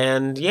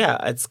 And yeah,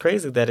 it's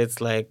crazy that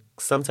it's like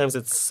sometimes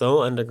it's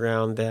so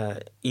underground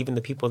that even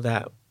the people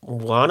that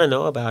want to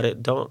know about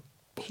it don't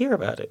hear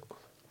about it.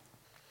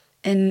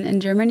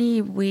 In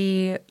Germany,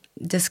 we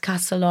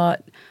discuss a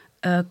lot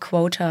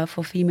quota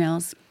for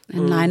females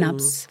in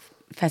lineups,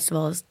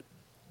 festivals,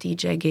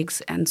 DJ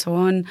gigs, and so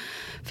on.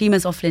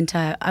 Females or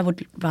Flinter, I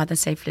would rather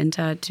say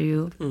Flinter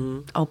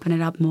to open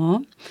it up more.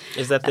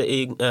 Is that the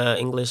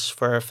English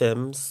for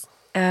femmes?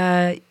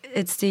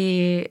 It's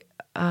the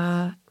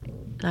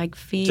like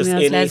females, Just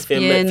any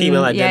lesbian,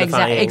 female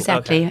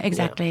identifying.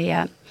 Exactly,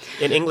 yeah.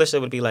 In English,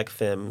 it would be like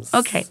femmes.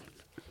 Okay.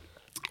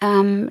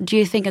 Do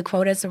you think a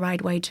quota is the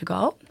right way to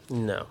go?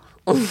 No.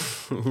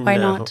 Why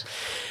not?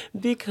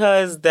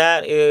 Because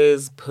that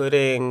is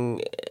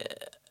putting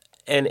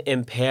an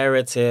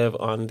imperative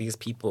on these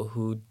people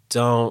who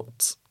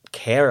don't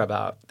care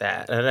about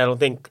that. And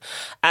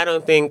I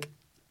don't think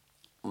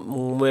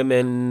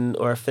women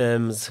or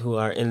femmes who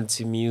are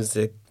into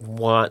music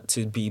want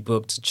to be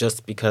booked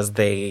just because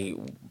they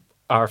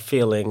are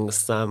feeling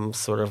some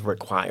sort of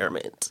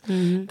requirement.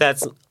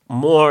 That's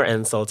more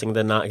insulting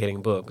than not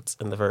getting booked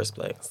in the first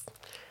place.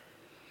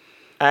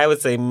 I would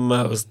say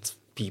most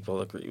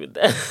people agree with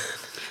that.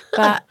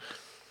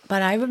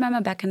 But I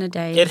remember back in the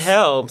days... It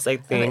helps, I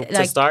think,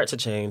 to start to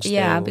change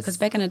things. Because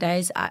back in the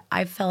days,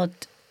 I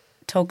felt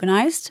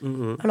tokenized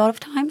a lot of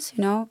times,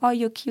 Oh,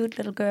 you're a cute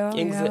little girl,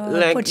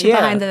 put you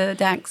behind the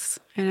decks,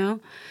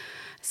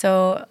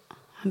 So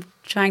I'm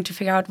trying to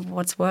figure out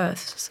what's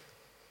worse.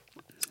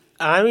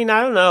 I mean,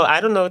 I don't know. I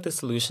don't know what the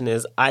solution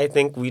is. I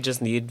think we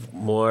just need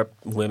more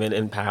women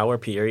in power,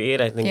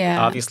 period. I think,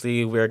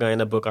 obviously, we're going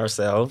to book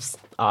ourselves.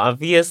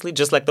 Obviously,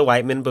 just like the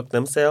white men book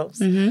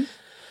themselves.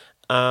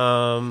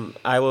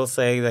 I will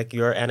say, like,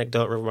 your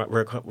anecdote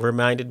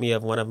reminded me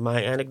of one of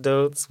my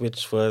anecdotes,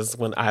 which was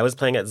when I was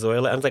playing at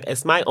Zoila. I was like,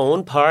 it's my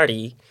own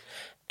party.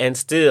 And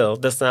still,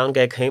 the sound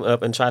guy came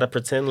up and tried to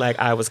pretend like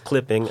I was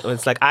clipping.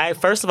 It's like,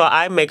 first of all,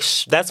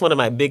 that's one of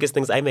my biggest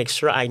things. I make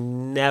sure I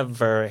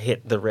never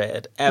hit the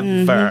red,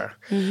 ever.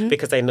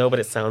 Because I know what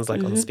it sounds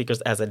like on the speakers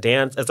as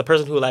a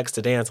person who likes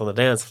to dance on the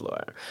dance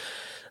floor.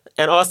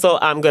 And also,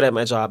 I'm good at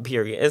my job,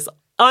 period.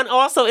 And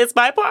also, it's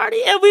my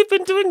party, and we've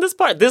been doing this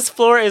part. This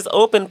floor is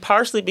open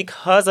partially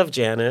because of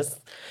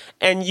Janice.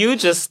 And you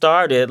just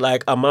started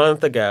like a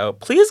month ago.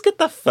 Please get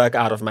the fuck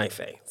out of my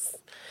face.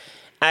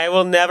 I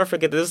will never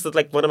forget. This is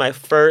like one of my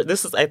first.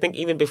 This is, I think,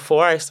 even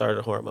before I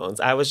started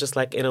Hormones. I was just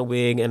like in a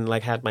wig and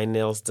like had my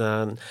nails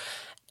done.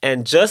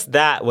 And just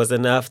that was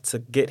enough to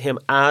get him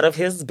out of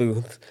his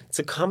booth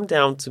to come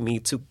down to me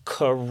to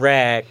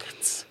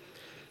correct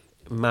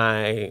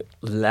my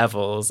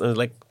levels. And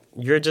like,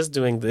 you're just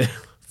doing this.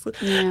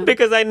 Yeah.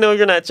 Because I know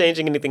you're not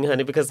changing anything,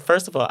 honey. Because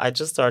first of all, I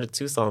just started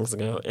 2 songs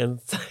ago. And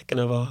second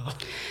of all,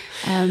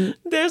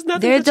 there's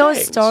nothing to change.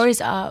 Those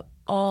stories are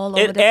all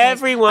over the place.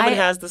 Every woman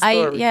has the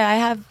story. I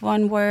have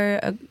one where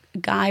a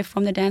guy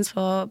from the dance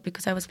floor,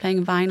 because I was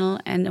playing vinyl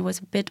and it was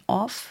a bit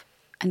off,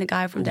 and the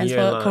guy from the dance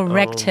floor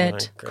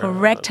corrected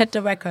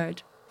the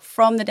record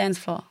from the dance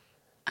floor.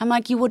 I'm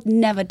like, you would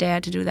never dare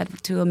to do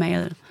that to a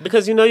male.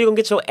 Because you're going to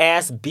get your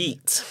ass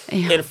beat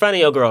in front of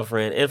your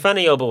girlfriend, in front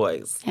of your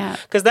boys. Yeah.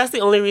 Because that's the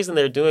only reason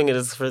they're doing it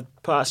is for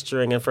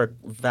posturing and for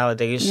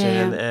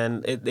validation. Yeah.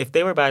 And if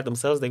they were by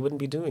themselves, they wouldn't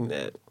be doing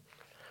that.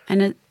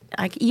 And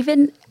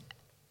even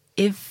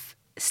if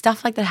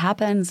stuff like that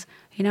happens,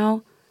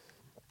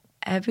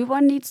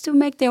 everyone needs to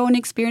make their own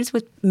experience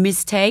with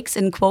mistakes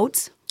in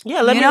quotes.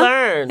 Yeah, let me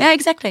learn. Yeah,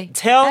 exactly.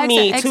 Tell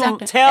me.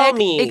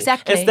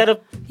 Exactly. Instead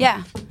of...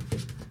 Yeah.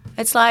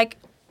 It's like,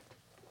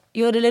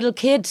 you're the little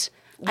kid.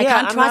 I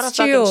can't trust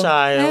you. I'm not a fucking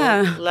child.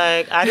 Yeah.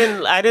 Like,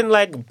 I didn't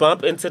like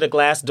bump into the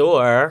glass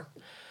door.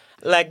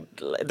 Like,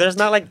 there's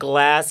not like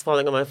glass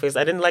falling on my face.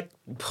 I didn't like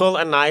pull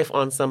a knife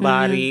on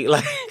somebody.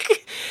 Like...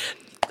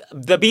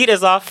 The beat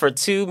is off for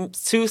 2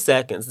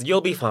 seconds.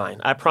 You'll be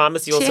fine. I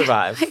promise you'll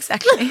survive.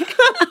 Exactly.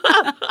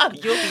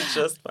 You'll be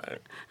just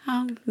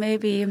fine.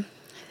 Maybe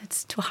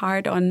it's too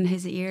hard on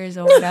his ears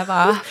or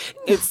whatever.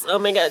 It's, oh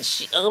my God,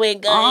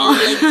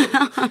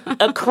 like,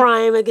 a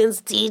crime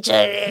against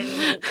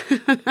DJ.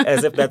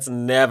 As if that's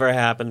never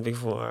happened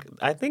before.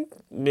 I think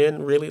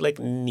men really like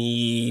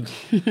need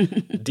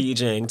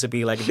DJing to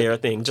be like their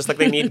thing. Just like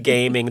they need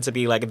gaming to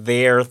be like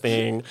their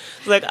thing.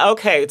 It's like,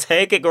 okay,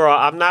 take it, girl.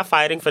 I'm not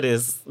fighting for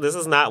this. This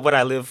is not what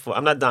I live for.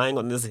 I'm not dying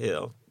on this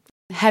hill.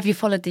 Have you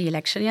followed the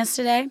election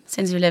yesterday,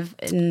 since you live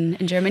in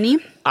Germany?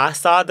 I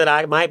saw that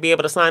I might be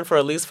able to sign for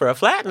a lease for a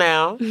flat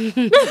now.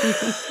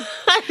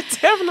 I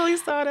definitely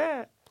saw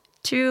that.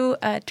 2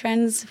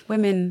 trans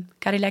women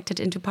got elected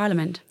into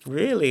parliament.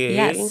 Really?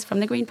 Yes, from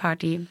the Green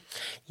Party.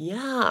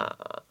 Yeah.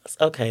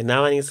 Okay,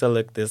 now I need to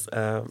look this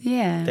up.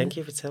 Yeah. Thank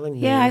you for telling me.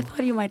 Yeah, I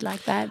thought you might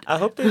like that. I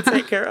hope they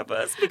take care of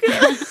us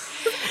because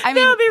I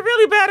mean, that would be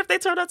really bad if they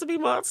turn out to be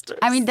monsters.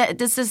 I mean,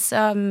 this is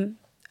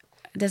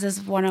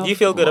one of... You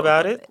feel good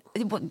about it?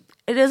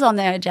 It is on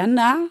their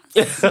agenda.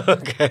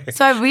 Okay.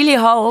 So I really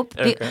hope.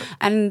 Okay.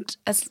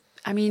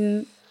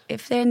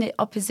 If they're in the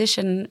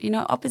opposition,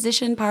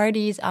 opposition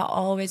parties are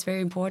always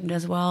very important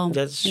as well.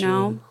 That's you true.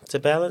 know? To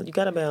balance, you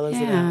got to balance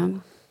it out.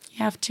 You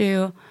have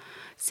to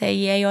say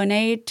yay or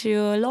nay to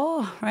a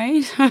law,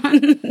 right?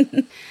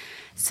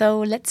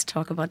 So let's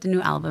talk about the new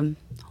album,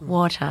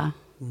 Water.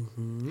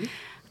 Mm-hmm.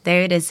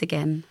 There it is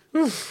again.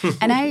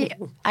 And I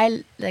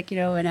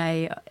when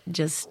I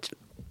just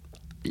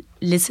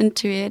listened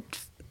to it,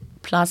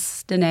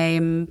 plus the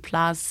name,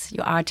 plus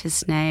your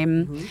artist's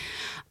name,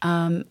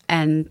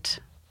 and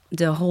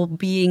the whole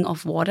being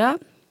of water,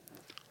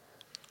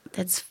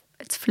 it's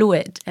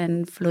fluid,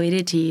 and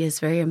fluidity is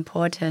very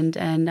important.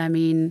 And I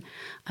mean,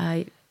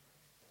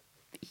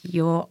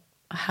 you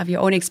have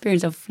your own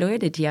experience of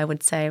fluidity, I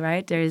would say,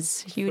 right?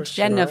 There's huge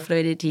gender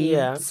fluidity.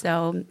 Yeah.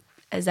 So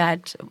is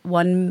that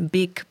one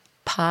big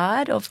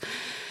part of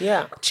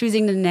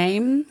choosing the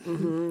name?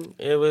 Mm-hmm.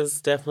 It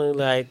was definitely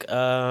like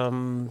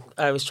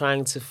I was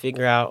trying to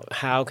figure out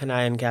how can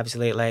I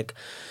encapsulate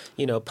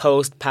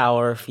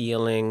post-power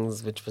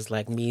feelings, which was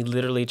like me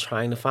literally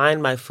trying to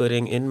find my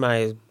footing in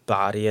my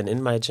body and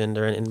in my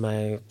gender and in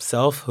my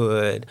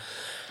selfhood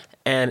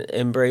and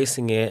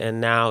embracing it. And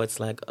now it's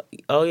like,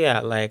 oh yeah,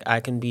 like I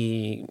can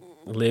be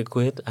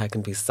liquid, I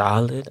can be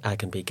solid, I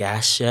can be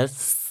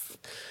gaseous,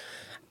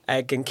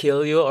 I can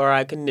kill you or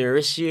I can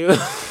nourish you.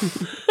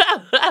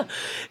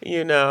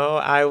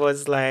 I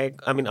was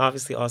like,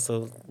 obviously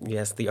also,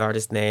 yes, the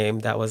artist name,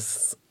 that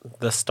was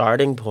the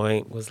starting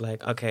point, was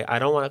like, okay, I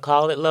don't want to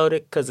call it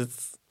Lotic because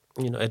it's,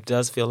 it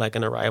does feel like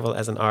an arrival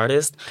as an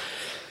artist.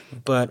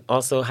 But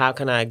also, how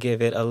can I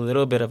give it a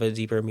little bit of a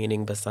deeper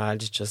meaning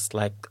besides just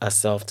like a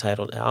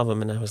self-titled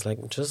album? And I was like,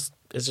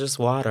 it's just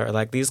water.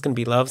 Like, these can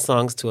be love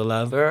songs to a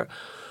lover,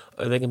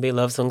 or they can be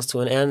love songs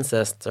to an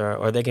ancestor,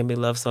 or they can be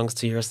love songs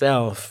to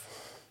yourself.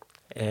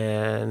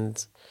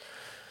 And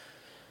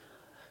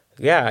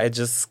yeah, it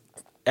just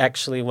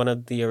actually, one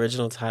of the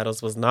original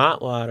titles was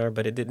not water,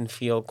 but it didn't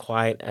feel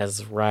quite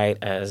as right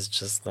as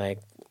just like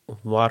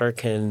water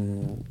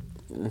can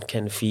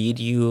feed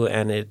you,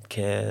 and it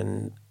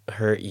can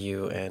hurt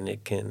you, and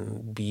it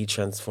can be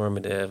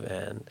transformative,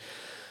 and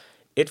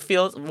it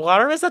feels,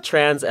 water is a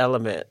trans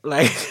element,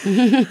 like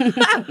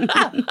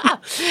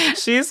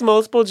she's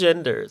multiple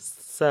genders.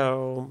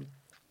 So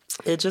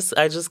I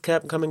just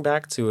kept coming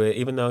back to it,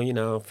 even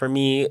though, for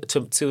me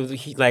to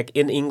like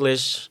in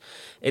English,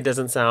 it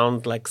doesn't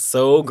sound like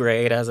so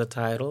great as a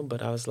title,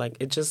 but I was like,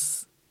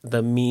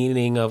 the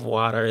meaning of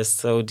water is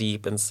so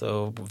deep and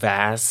so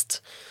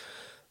vast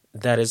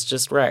that it's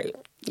just right.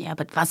 Yeah,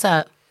 but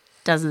Wasser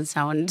doesn't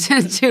sound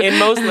too... In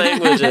most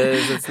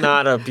languages, it's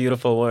not a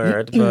beautiful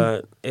word,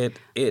 but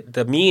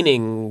the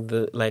meaning,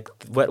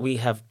 what we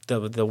have,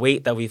 the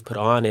weight that we've put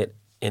on it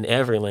in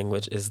every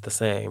language is the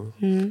same.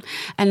 Mm.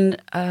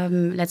 And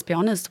let's be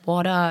honest,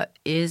 water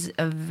is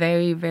a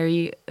very,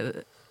 very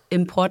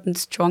important,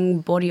 strong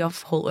body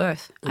of whole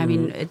Earth. I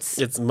mean, it's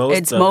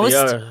most of the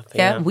Earth.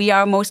 Yeah, we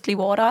are mostly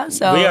water.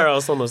 So we are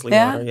also mostly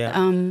water.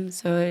 Yeah.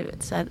 So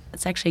it's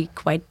actually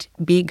quite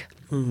big.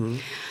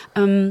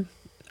 Mm-hmm.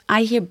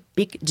 I hear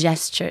big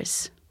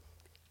gestures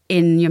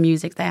in your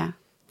music there.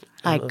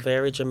 Like I'm a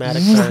very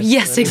dramatic person.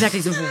 Yes, exactly.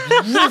 So,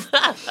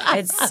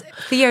 it's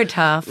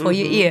theater for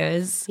your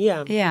ears.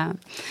 Yeah. Yeah.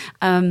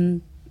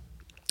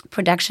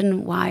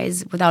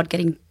 Production-wise, without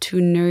getting too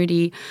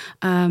nerdy,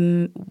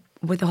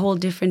 with a whole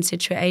different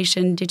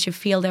situation, did you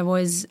feel there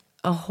was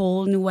a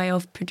whole new way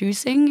of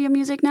producing your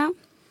music now?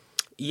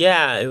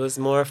 Yeah, it was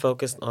more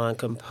focused on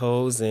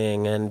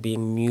composing and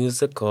being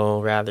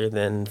musical rather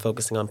than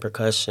focusing on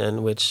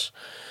percussion, which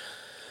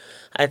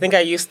I think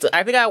I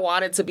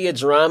wanted to be a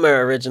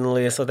drummer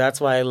originally, so that's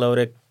why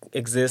Lotic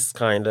exists,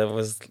 kind of.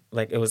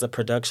 It was a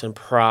production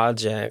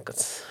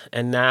project.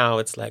 And now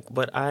it's like,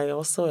 but I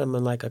also am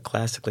a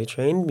classically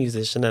trained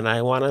musician, and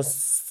I want to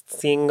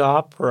sing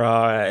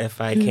opera if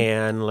I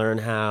can learn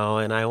how,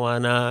 and I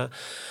want to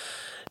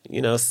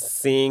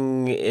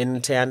sing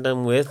in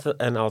tandem with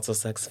an alto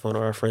saxophone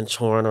or a French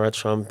horn or a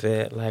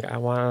trumpet. Like, I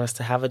want us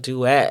to have a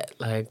duet.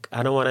 Like,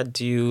 I don't want to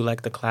do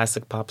like the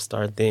classic pop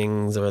star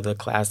things or the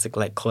classic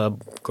like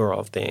club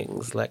girl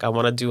things. Like, I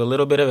want to do a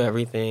little bit of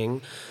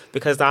everything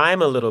because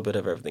I'm a little bit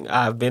of everything.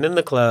 I've been in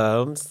the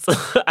clubs.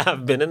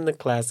 I've been in the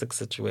classic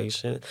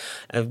situation.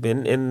 I've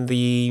been in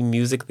the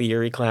music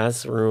theory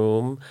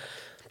classroom.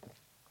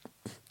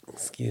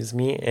 Excuse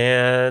me.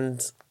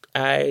 And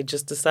I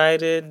just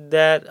decided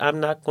that I'm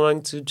not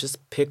going to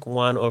just pick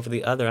one over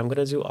the other. I'm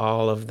going to do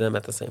all of them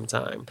at the same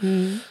time.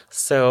 Mm-hmm.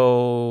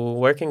 So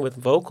working with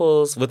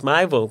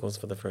my vocals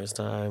for the first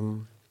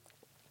time,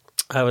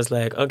 I was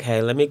like,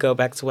 okay, let me go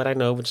back to what I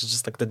know, which is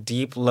just like the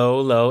deep,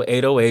 low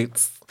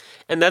 808s.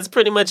 And that's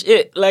pretty much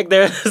it. Like,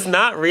 there's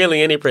not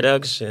really any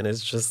production.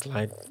 It's just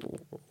like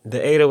the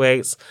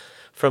 808s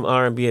from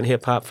R&B and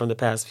hip hop from the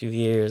past few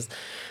years.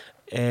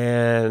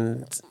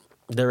 And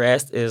the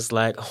rest is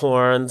like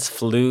horns,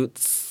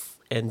 flutes,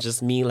 and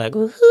just me like,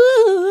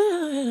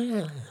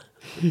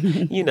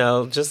 you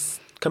know, just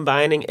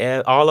combining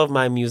all of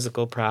my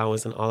musical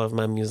prowess and all of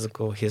my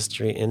musical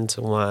history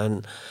into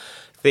one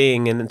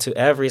thing and into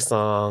every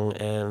song,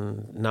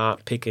 and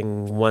not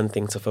picking one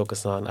thing to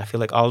focus on. I feel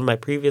like all of my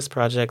previous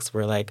projects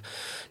were like,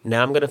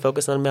 now I'm going to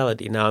focus on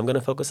melody. Now I'm going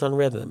to focus on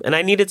rhythm. And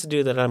I needed to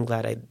do that. I'm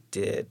glad I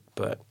did.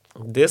 But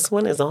this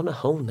one is on a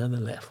whole nother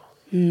level.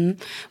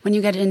 Mm. When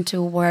you get into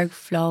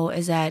workflow,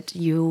 is that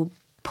you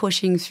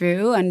pushing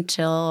through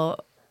until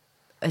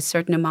a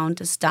certain amount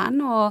is done,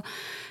 or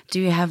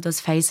do you have those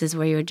phases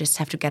where you just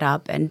have to get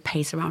up and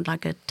pace around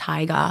like a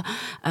tiger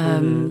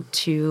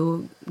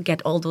to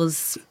get all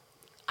those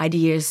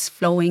ideas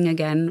flowing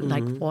again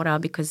like water?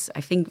 Because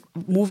I think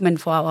movement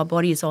for our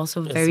body is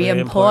also very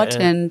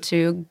important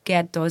to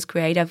get those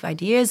creative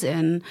ideas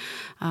in.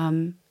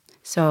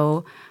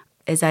 So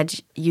is that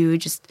you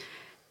just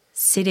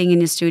sitting in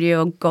the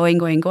studio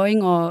going,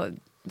 or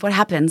what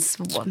happens?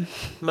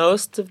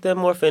 Most of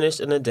them were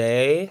finished in a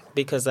day,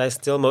 because I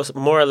still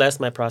more or less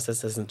my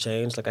process hasn't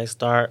changed. Like, I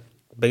start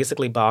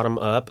basically bottom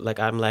up. Like,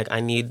 I'm like, I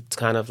need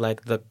kind of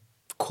like the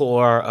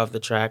core of the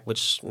track,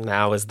 which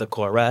now is the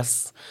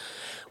chorus,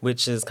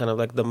 which is kind of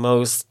like the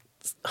most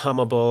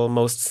hummable,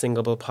 most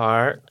singable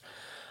part,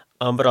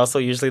 but also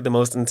usually the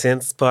most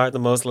intense part, the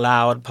most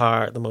loud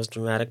part, the most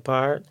dramatic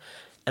part.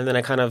 And then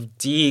I kind of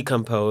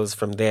decompose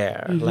from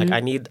there. Like, I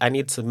need to do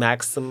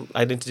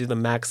the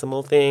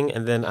maximal thing,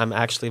 and then I'm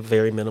actually a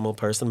very minimal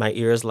person. My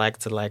ears like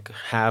to like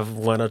have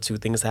one or two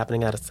things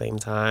happening at the same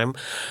time,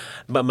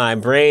 but my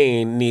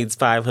brain needs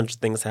 500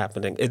 things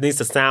happening. It needs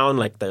to sound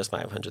like there's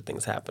 500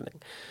 things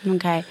happening.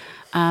 Okay,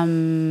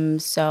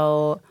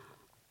 so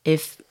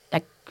if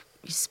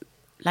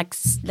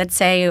let's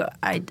say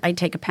I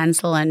take a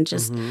pencil and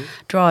just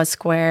draw a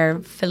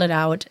square, fill it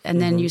out, and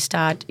then you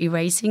start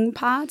erasing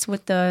parts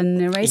with the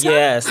eraser?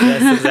 Yes,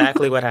 that's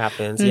exactly what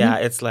happens. Yeah,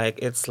 it's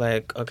like,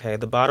 okay,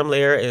 the bottom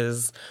layer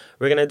is,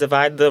 we're going to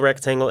divide the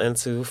rectangle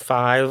into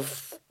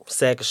 5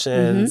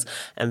 sections,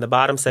 and the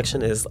bottom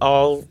section is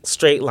all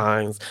straight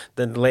lines.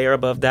 The layer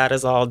above that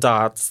is all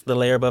dots. The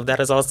layer above that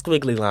is all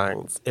squiggly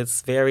lines.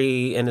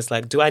 And it's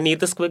like, do I need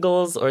the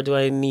squiggles or do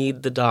I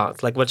need the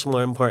dots? Like, what's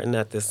more important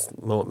at this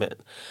moment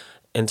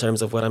in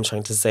terms of what I'm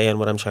trying to say and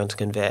what I'm trying to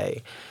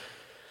convey?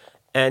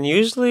 And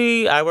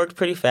usually I worked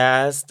pretty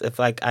fast. If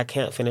like I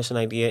can't finish an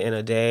idea in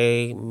a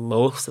day,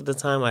 most of the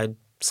time I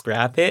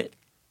scrap it,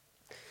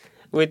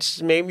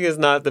 which maybe is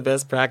not the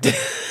best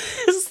practice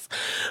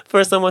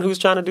for someone who's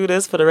trying to do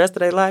this for the rest of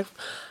their life.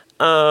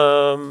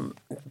 But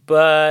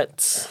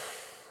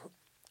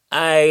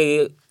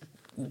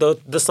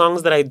the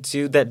songs that I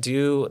do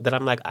that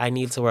I'm like, I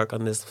need to work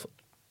on this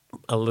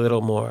a little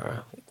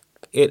more.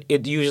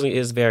 It usually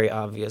is very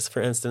obvious.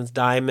 For instance,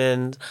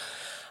 Diamond,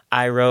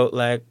 I wrote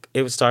like,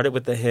 it started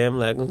with the hymn,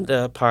 like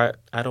the part,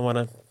 I don't want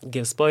to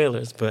give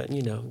spoilers, but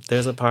you know,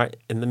 there's a part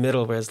in the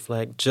middle where it's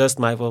like just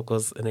my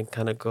vocals, and it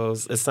kind of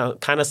goes,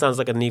 kind of sounds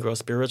like a Negro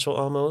spiritual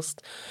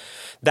almost.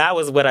 That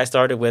was what I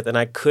started with, and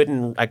I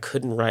couldn't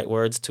write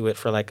words to it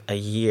for like a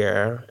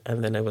year,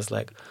 and then it was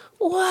like,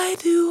 why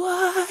do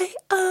I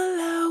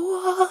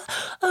allow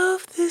all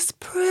of this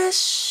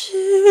pressure?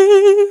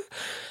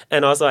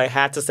 And also I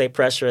had to say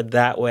pressure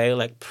that way,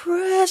 like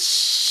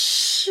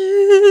pressure,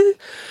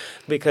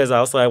 because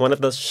also I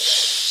wanted the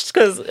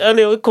because I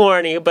knew it was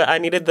corny, but I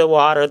needed the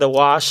water, the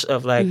wash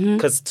of like,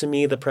 because to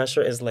me the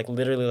pressure is like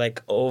literally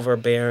like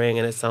overbearing,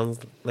 and it sounds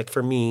like,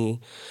 for me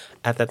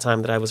at that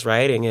time that I was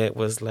writing it,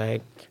 was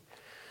like,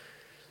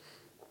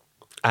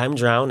 I'm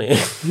drowning.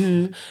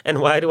 And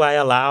why do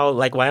I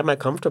why am I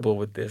comfortable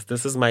with this?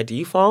 This is my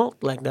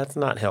default? Like, that's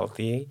not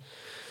healthy.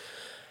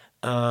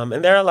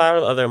 And there are a lot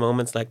of other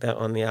moments like that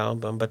on the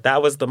album, but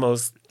that was the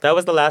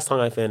last song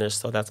I finished,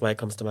 so that's why it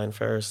comes to mind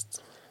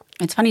first.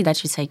 It's funny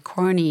that you say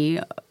corny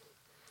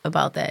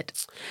about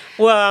that.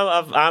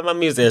 Well, I'm a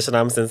musician.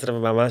 I'm sensitive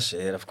about my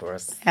shit, of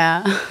course.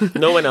 Yeah.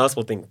 No one else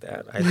will think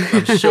that,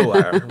 I'm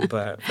sure.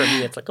 But for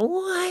me, it's like,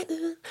 why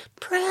the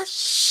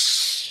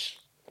pressure?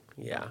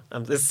 Yeah.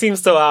 It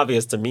seems so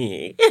obvious to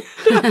me.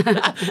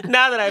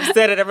 Now that I've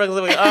said it, everyone's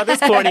like, oh,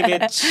 this corny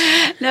bitch.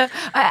 No,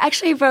 I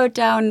actually wrote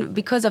down,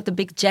 because of the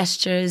big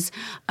gestures,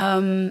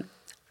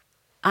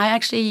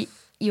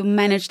 you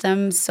manage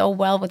them so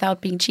well without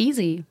being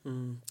cheesy.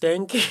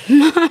 Thank you.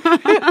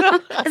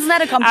 Isn't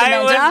that a compliment?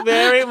 I was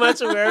very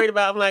much worried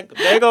about, I'm like,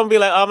 they're going to be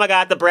like, oh my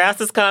God, the brass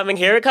is coming.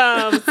 Here it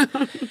comes.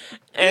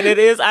 And it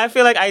is. I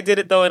feel like I did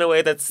it, though, in a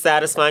way that's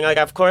satisfying. Like,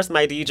 of course,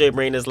 my DJ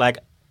brain is like,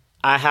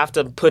 I have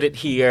to put it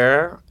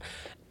here.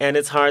 And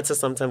it's hard to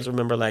sometimes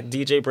remember, like,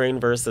 DJ brain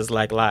versus,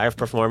 like, live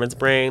performance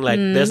brain. Like,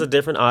 there's a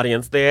different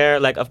audience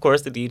there. Like, of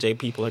course, the DJ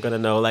people are going to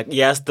know, like,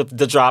 yes,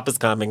 the drop is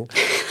coming.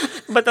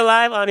 But the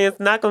live audience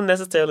not going to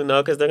necessarily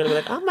know because they're going to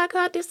be like, oh my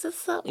God, this is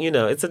so,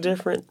 it's a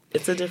different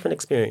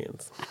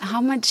experience.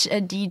 How much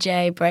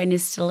DJ brain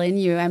is still in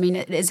you? I mean,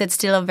 is it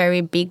still a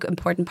very big,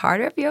 important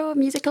part of your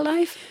musical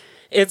life?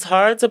 It's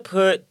hard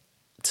to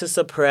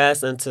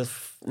suppress and to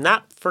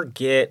not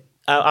forget.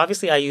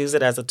 Obviously, I use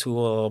it as a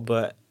tool,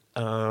 but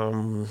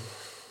I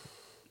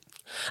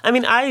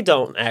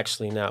don't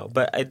actually know,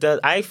 but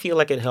I feel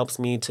like it helps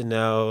me to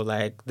know,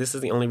 like, this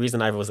is the only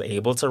reason I was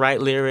able to write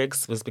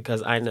lyrics was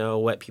because I know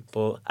what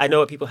people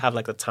have,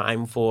 like, the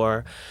time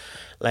for.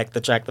 Like,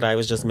 the track that I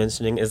was just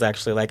mentioning is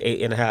actually, like,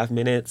 8.5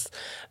 minutes.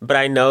 But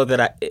I know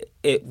that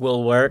it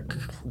will work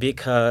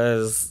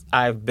because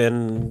I've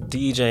been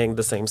DJing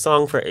the same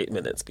song for 8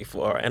 minutes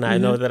before. And I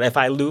know that if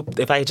I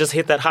just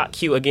hit that hot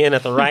cue again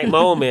at the right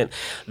moment,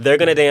 they're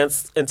going to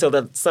dance until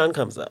the sun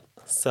comes up.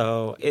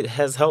 So it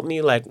has helped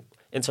me, like,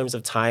 in terms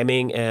of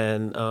timing,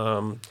 and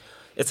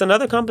it's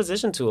another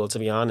composition tool, to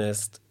be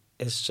honest.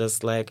 It's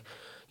just like,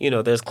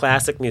 there's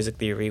classic music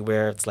theory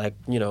where it's like,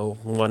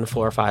 1,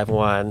 4, 5,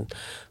 1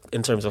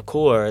 in terms of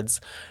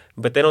chords,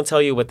 but they don't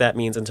tell you what that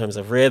means in terms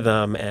of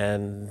rhythm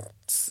and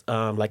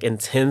like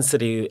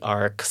intensity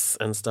arcs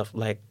and stuff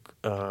like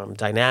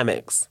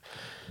dynamics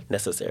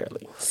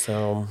necessarily.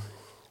 So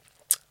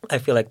I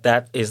feel like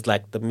that is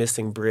like the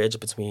missing bridge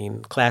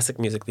between classic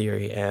music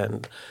theory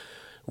and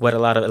what a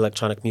lot of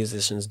electronic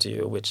musicians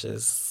do, which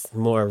is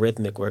more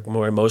rhythmic work,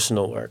 more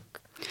emotional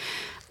work.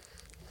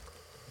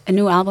 A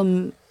new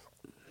album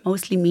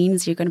mostly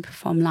means you're going to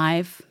perform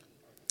live,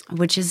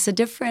 which is a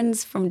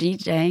difference from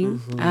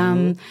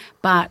DJing.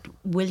 But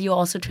will you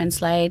also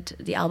translate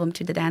the album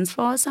to the dance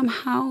floor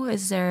somehow?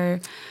 Is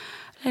there,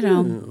 I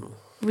don't know,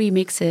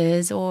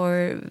 remixes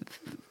or,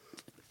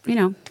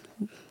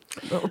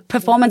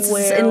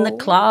 performances in the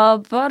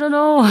club? I don't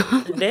know.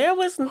 There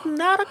was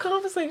not a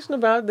conversation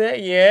about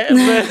that yet.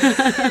 But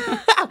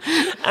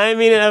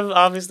I've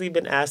obviously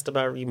been asked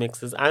about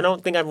remixes. I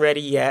don't think I'm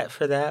ready yet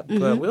for that,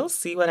 but we'll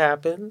see what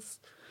happens.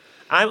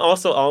 I'm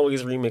also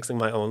always remixing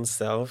my own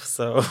self,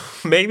 so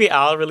maybe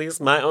I'll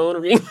release my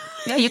own remix.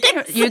 Yeah, you can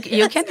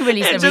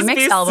release a just remix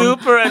be album.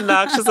 Super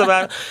obnoxious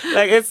about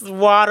like it's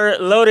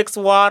Lotic's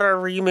Water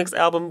remix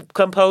album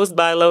composed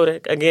by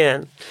Lotic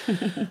again.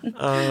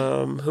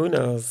 Who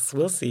knows?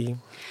 We'll see.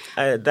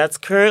 That's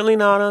currently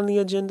not on the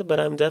agenda, but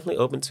I'm definitely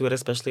open to it,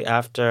 especially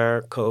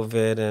after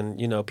COVID and,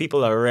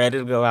 people are ready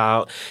to go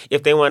out.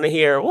 If they want to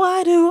hear,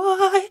 why do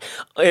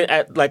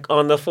I, like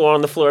on the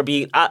floor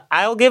beat,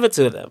 I'll give it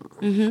to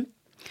them.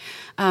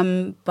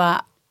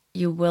 But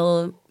you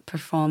will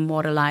perform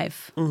Water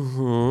live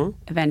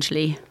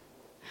eventually.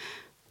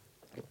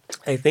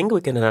 I think we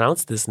can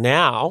announce this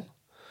now.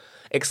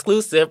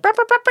 Exclusive.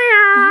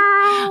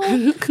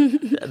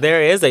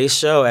 There is a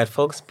show at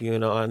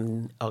Volksbühne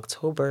on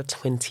October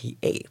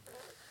 28th.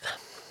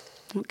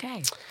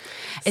 Okay.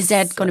 Is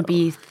that going to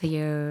be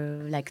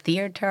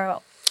theater?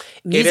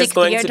 Music it is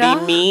going theater? to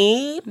be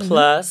me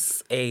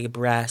plus a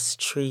brass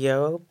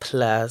trio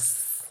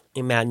plus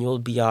Emmanuel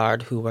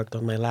Biard, who worked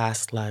on my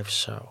last live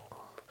show.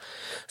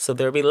 So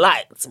there'll be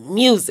lights,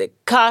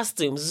 music,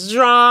 costumes,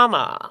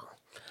 drama,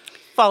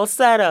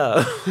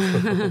 falsetto,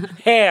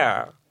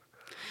 hair.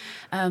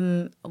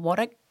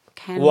 Water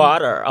can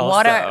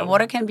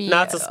be...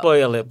 Not to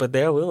spoil it, but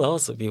there will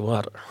also be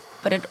water.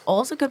 But it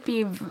also could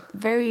be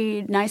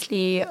very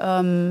nicely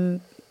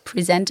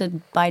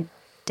presented by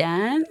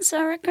dance,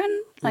 I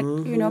reckon.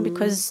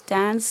 Because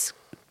dance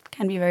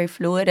can be very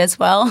fluid as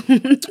well.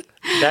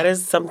 That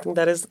is something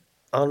that is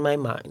on my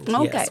mind.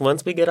 Okay. Yes,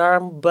 once we get our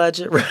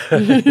budget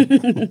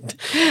right.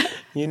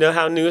 You know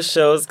how new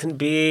shows can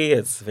be.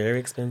 It's very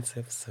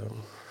expensive, so...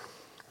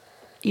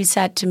 You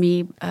said to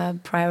me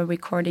prior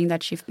recording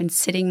that you've been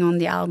sitting on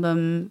the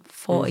album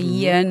for a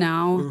year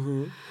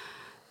now.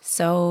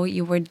 So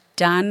you were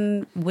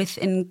done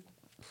within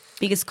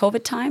biggest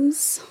COVID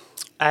times?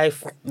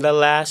 The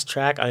last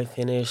track I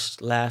finished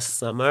last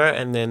summer,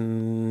 and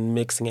then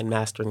mixing and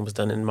mastering was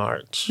done in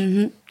March.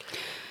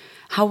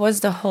 How was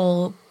the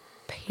whole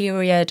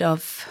period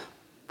of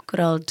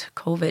good old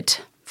COVID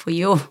for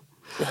you?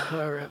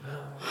 Horrible.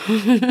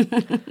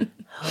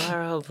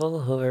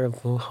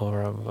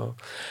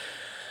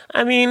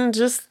 I mean,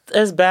 just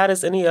as bad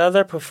as any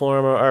other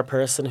performer or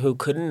person who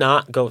could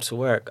not go to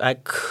work. I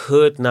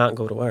could not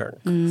go to work.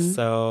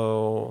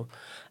 So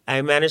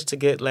I managed to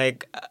get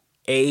like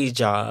a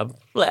job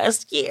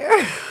last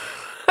year.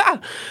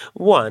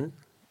 One.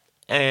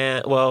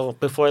 And well,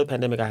 before the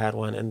pandemic I had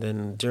one, and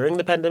then during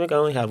the pandemic I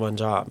only had one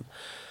job.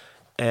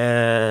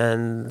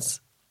 And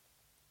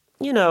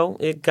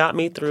it got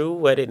me through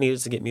what it needed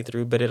to get me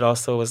through, but it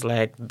also was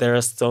like there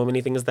are so many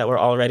things that were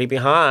already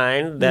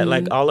behind that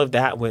like all of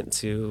that went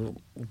to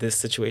this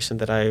situation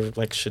that I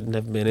like shouldn't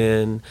have been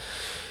in,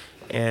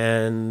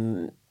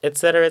 and et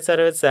cetera, et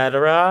cetera, et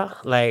cetera.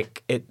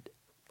 Like it,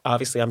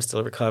 obviously I'm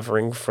still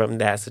recovering from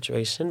that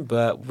situation,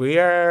 but we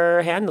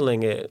are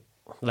handling it.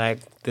 Like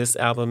this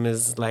album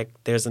is like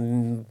there's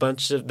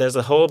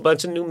a whole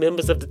bunch of new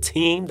members of the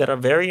team that are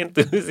very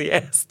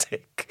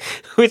enthusiastic,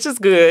 which is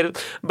good,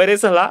 but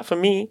it's a lot for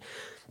me.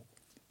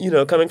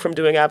 coming from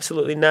doing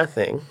absolutely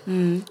nothing.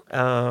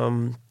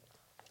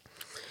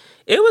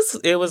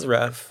 It was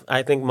rough.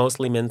 I think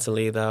mostly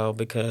mentally though,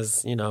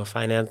 because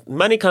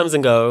money comes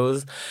and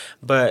goes,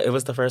 but it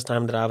was the first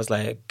time that I was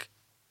like,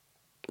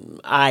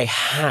 I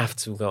have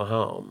to go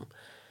home.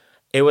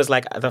 It was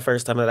like the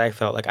first time that I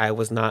felt like I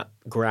was not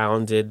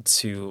grounded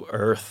to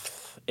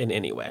earth in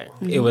any way.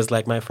 It was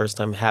like my first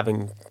time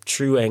having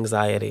true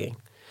anxiety,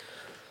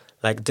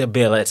 like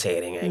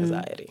debilitating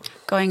anxiety.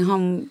 Going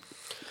home.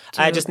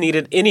 I just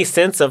needed any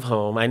sense of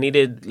home. I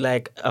needed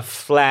like a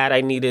flat.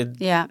 I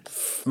needed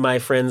my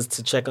friends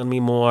to check on me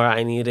more.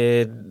 I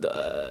needed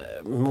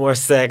more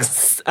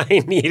sex. I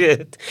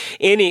needed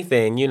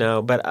anything,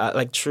 but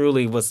like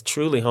was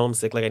truly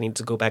homesick. Like I need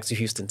to go back to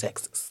Houston,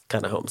 Texas,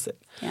 kind of homesick.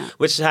 Yeah.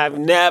 Which I've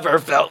never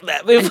felt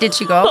that before. And did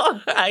you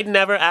go? I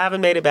haven't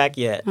made it back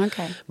yet.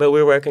 Okay. But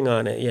we're working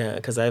on it, yeah,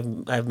 because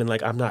I've been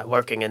like, I'm not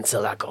working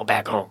until I go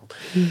back home.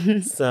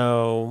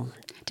 So.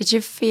 Did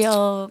you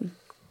feel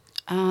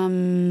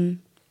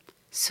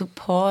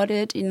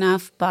supported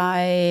enough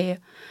by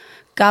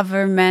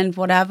government,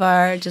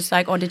 whatever, just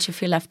like, or did you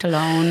feel left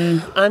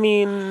alone? I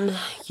mean,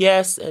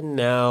 yes and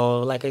no.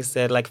 Like I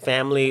said, like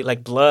family,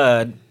 like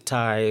blood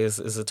ties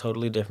is a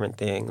totally different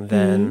thing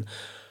than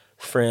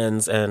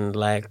friends and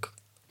like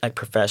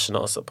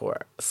professional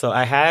support. So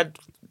I had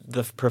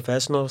the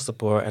professional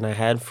support and I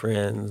had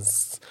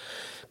friends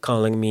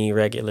calling me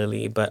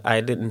regularly, but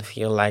I didn't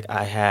feel like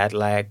I had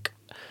like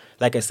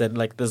I said,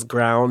 like this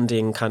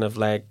grounding kind of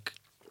like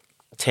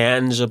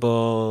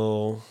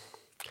tangible.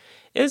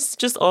 It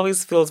just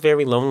always feels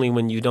very lonely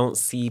when you don't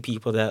see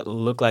people that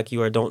look like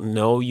you or don't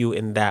know you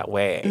in that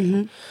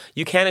way.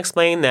 You can't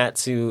explain that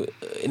to,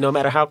 no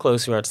matter how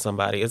close you are to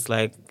somebody. It's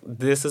like,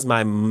 this is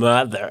my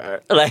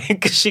mother.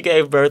 Like, she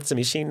gave birth to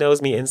me. She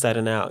knows me inside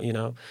and out,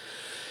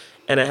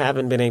 And I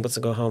haven't been able to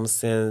go home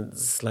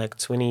since like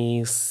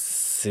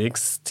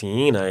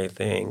 2016, I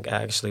think,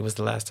 actually, was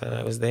the last time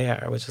I was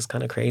there, which is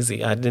kind of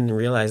crazy. I didn't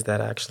realize that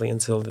actually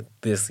until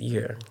this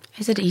year.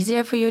 Is it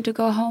easier for you to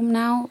go home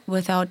now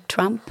without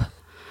Trump?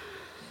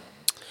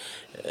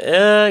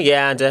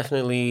 Yeah,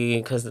 definitely,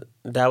 because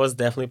that was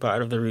definitely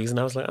part of the reason.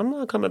 I was like, I'm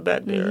not coming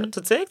back there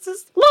to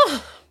Texas.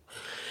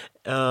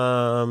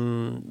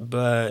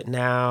 But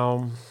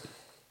now,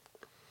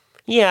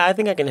 yeah, I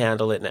think I can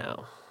handle it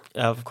now.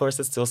 Of course,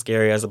 it's still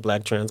scary as a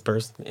black trans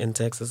person in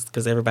Texas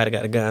because everybody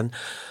got a gun.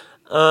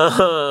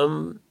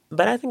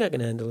 But I think I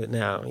can handle it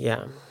now,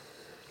 yeah.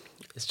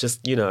 It's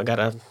just,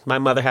 my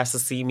mother has to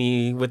see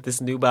me with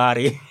this new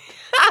body.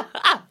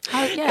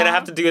 And I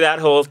have to do that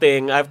whole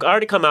thing. I've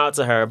already come out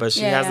to her, but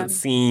she hasn't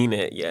seen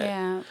it yet.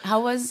 Yeah.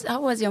 How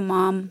was your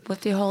mom with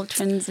the whole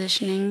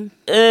transitioning?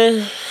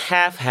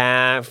 Half.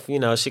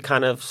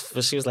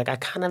 She was like, I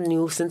kind of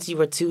knew since you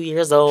were 2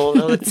 years old.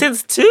 I was like,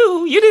 since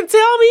 2? You didn't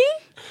tell me?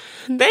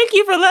 Thank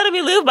you for letting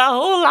me live my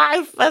whole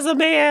life as a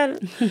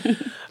man.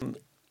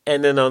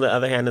 And then on the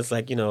other hand, it's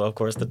like, of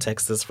course, the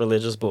Texas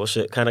religious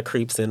bullshit kind of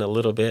creeps in a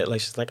little bit.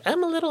 Like, she's like,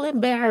 I'm a little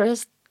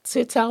embarrassed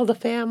to tell the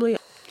family.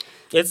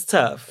 It's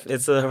tough.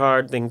 It's a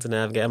hard thing to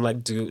navigate. I'm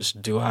like, do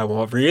I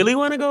really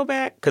want to go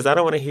back? Because I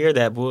don't want to hear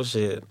that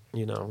bullshit,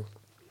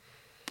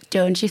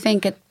 Don't you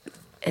think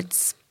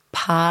it's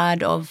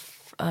part of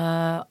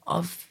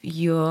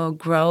your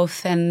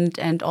growth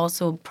and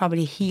also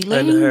probably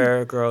healing? And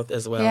her growth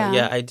as well.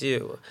 Yeah, I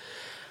do.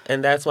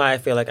 And that's why I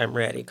feel like I'm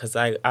ready, because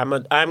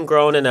I'm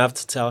grown enough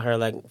to tell her,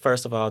 like,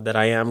 first of all, that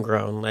I am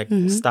grown. Like,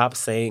 stop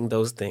saying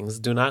those things.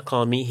 Do not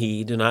call me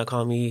he. Do not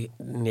call me,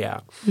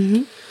 yeah.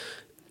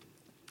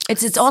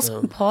 It's also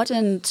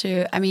important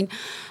to,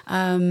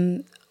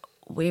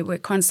 we're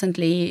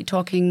constantly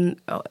talking,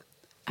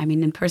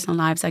 in personal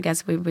lives, I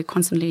guess we're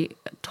constantly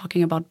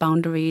talking about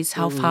boundaries,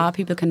 how far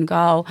people can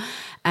go.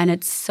 And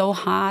it's so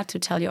hard to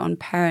tell your own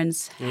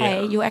parents,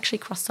 hey, you actually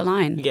crossed the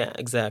line. Yeah,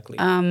 exactly.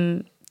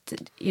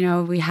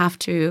 We have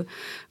to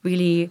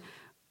really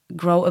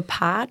grow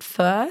apart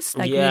first,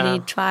 really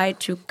try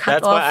to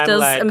cut off this.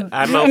 That's why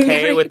I'm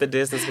okay with the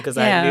distance, because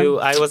I knew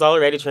I was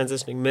already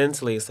transitioning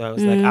mentally. So I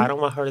was like, I don't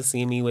want her to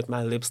see me with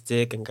my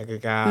lipstick and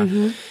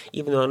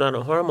even though I'm not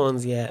on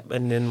hormones yet.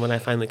 And then when I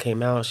finally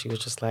came out, she was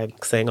just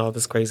like saying all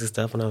this crazy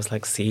stuff. And I was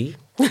like, see,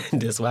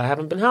 this is why I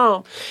haven't been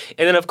home.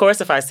 And then, of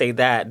course, if I say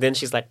that, then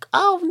she's like,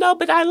 oh, no,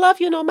 but I love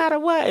you no matter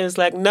what. And it's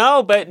like,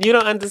 no, but you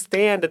don't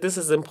understand that this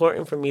is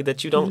important for me,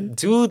 that you don't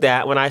do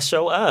that when I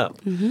show up.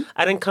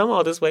 I didn't come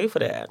all this way for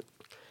that.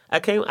 I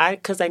came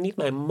because I need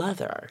my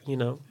mother,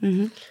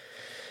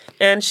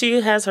 And she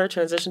has her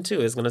transition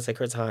too. It's going to take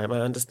her time. I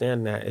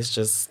understand that. It's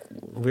just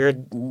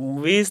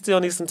we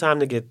still need some time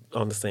to get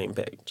on the same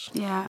page.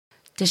 Yeah.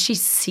 Does she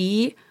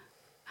see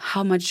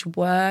how much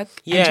work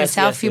and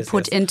yourself you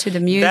put into the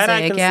music? That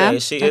I can say.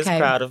 She is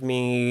proud of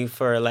me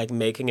for like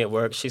making it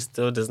work. She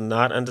still does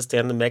not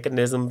understand the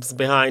mechanisms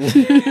behind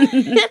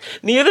it.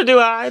 Neither do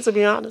I, to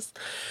be honest.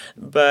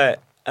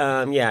 But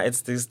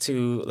it's these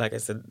two, like I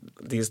said,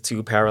 these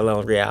two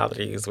parallel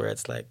realities where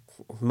it's like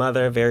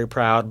mother, very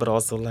proud, but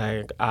also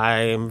like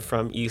I am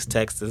from East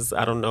Texas.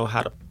 I don't know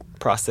how to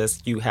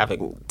process you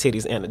having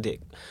titties and a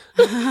dick.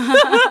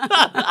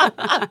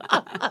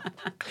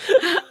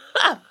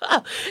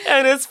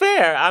 And it's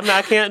fair.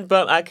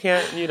 I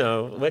can't, you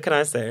know, what can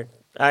I say?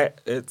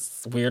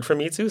 It's weird for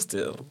me too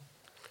still.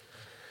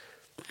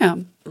 Yeah.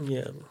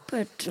 Yeah.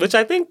 But which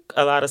I think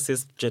a lot of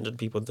cisgendered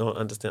people don't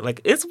understand.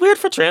 Like, it's weird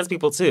for trans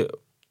people too.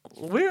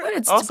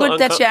 It's good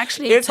that you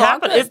actually it's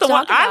talk It's the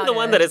one. I'm the about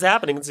one it. that it's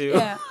happening to.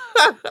 Yeah.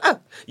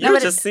 You're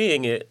just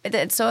seeing it.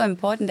 It's so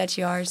important that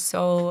you are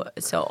so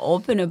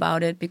open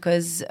about it,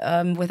 because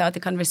without the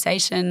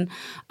conversation,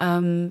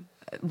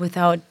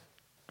 without,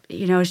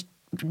 you know,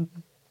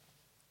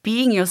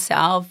 being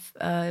yourself,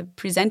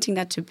 presenting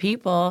that to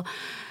people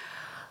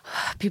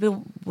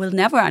will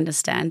never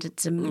understand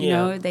it. You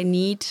know,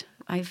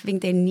 I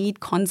think they need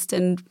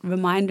constant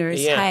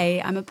reminders. Yeah.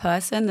 Hey, I'm a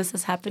person. This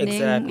is happening.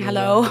 Exactly.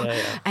 Hello.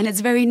 Yeah. And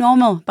it's very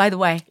normal, by the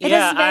way. It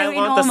is very I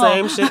want normal. the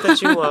same shit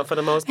that you want for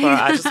the most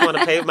part. I just want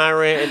to pay my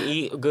rent and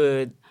eat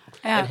good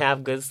and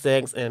have good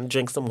sex and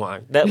drink some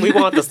wine. That we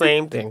want the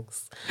same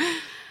things.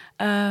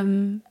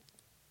 I'm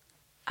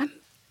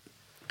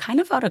kind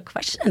of out of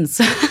questions.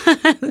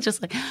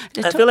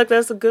 I feel like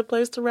that's a good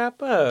place to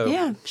wrap up.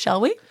 Yeah. Shall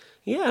we?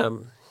 Yeah.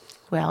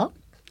 Well,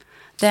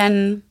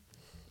 then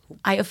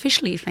I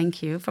officially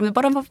thank you from the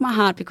bottom of my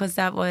heart, because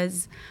that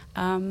was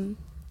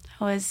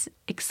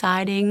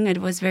exciting. It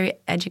was very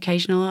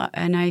educational,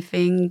 and I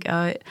think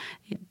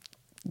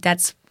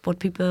that's what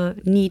people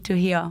need to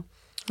hear.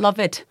 Love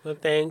it. Well,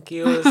 thank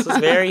you. This was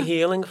very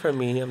healing for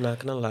me. I'm not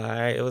gonna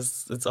lie.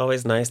 It's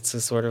always nice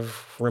to sort of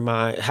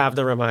have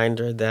the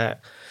reminder that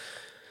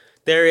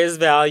there is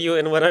value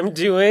in what I'm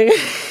doing.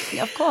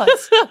 Of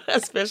course.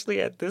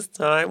 Especially at this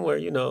time where,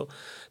 you know,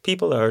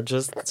 people are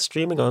just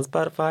streaming on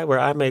Spotify, where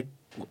I make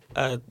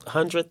a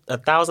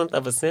thousandth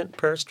of a cent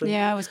per stream.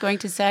 Yeah, I was going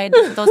to say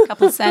those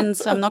couple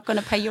cents, I'm not going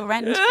to pay your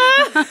rent.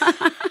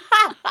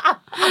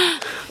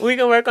 We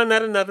can work on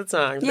that another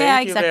time. Yeah,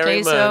 Thank you exactly.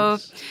 very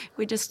much. So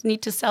we just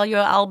need to sell your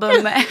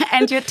album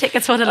and your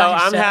tickets for the live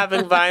show. I'm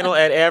having vinyl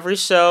at every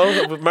show.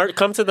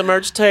 Come to the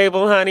merch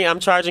table, honey. I'm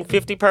charging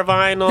 $50 per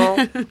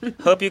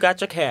vinyl. Hope you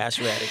got your cash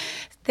ready.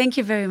 Thank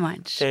you very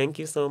much. Thank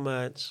you so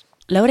much.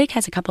 Lotic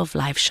has a couple of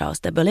live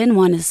shows. The Berlin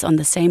one is on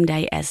the same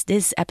day as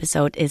this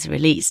episode is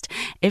released.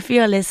 If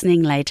you're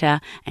listening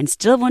later and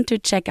still want to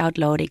check out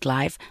Lotic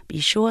live, be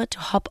sure to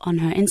hop on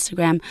her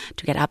Instagram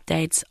to get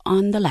updates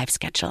on the live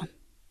schedule.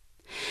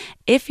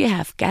 If you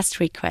have guest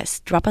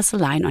requests, drop us a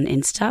line on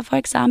Insta, for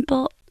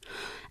example.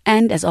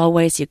 And as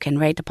always, you can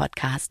rate the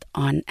podcast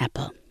on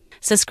Apple.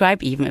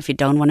 Subscribe even if you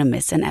don't want to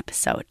miss an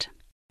episode.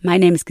 My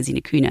name is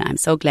Gesine Kühne. I'm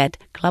so glad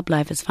Club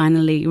Life is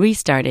finally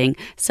restarting.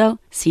 So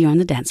see you on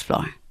the dance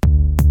floor.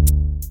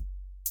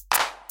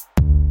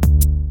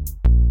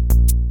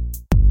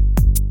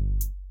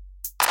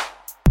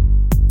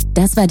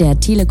 Das war der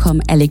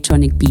Telekom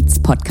Electronic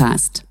Beats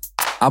Podcast.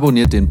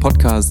 Abonniert den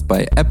Podcast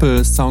bei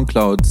Apple,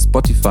 Soundcloud,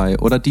 Spotify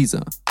oder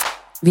Deezer.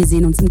 Wir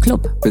sehen uns im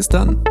Club. Bis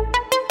dann.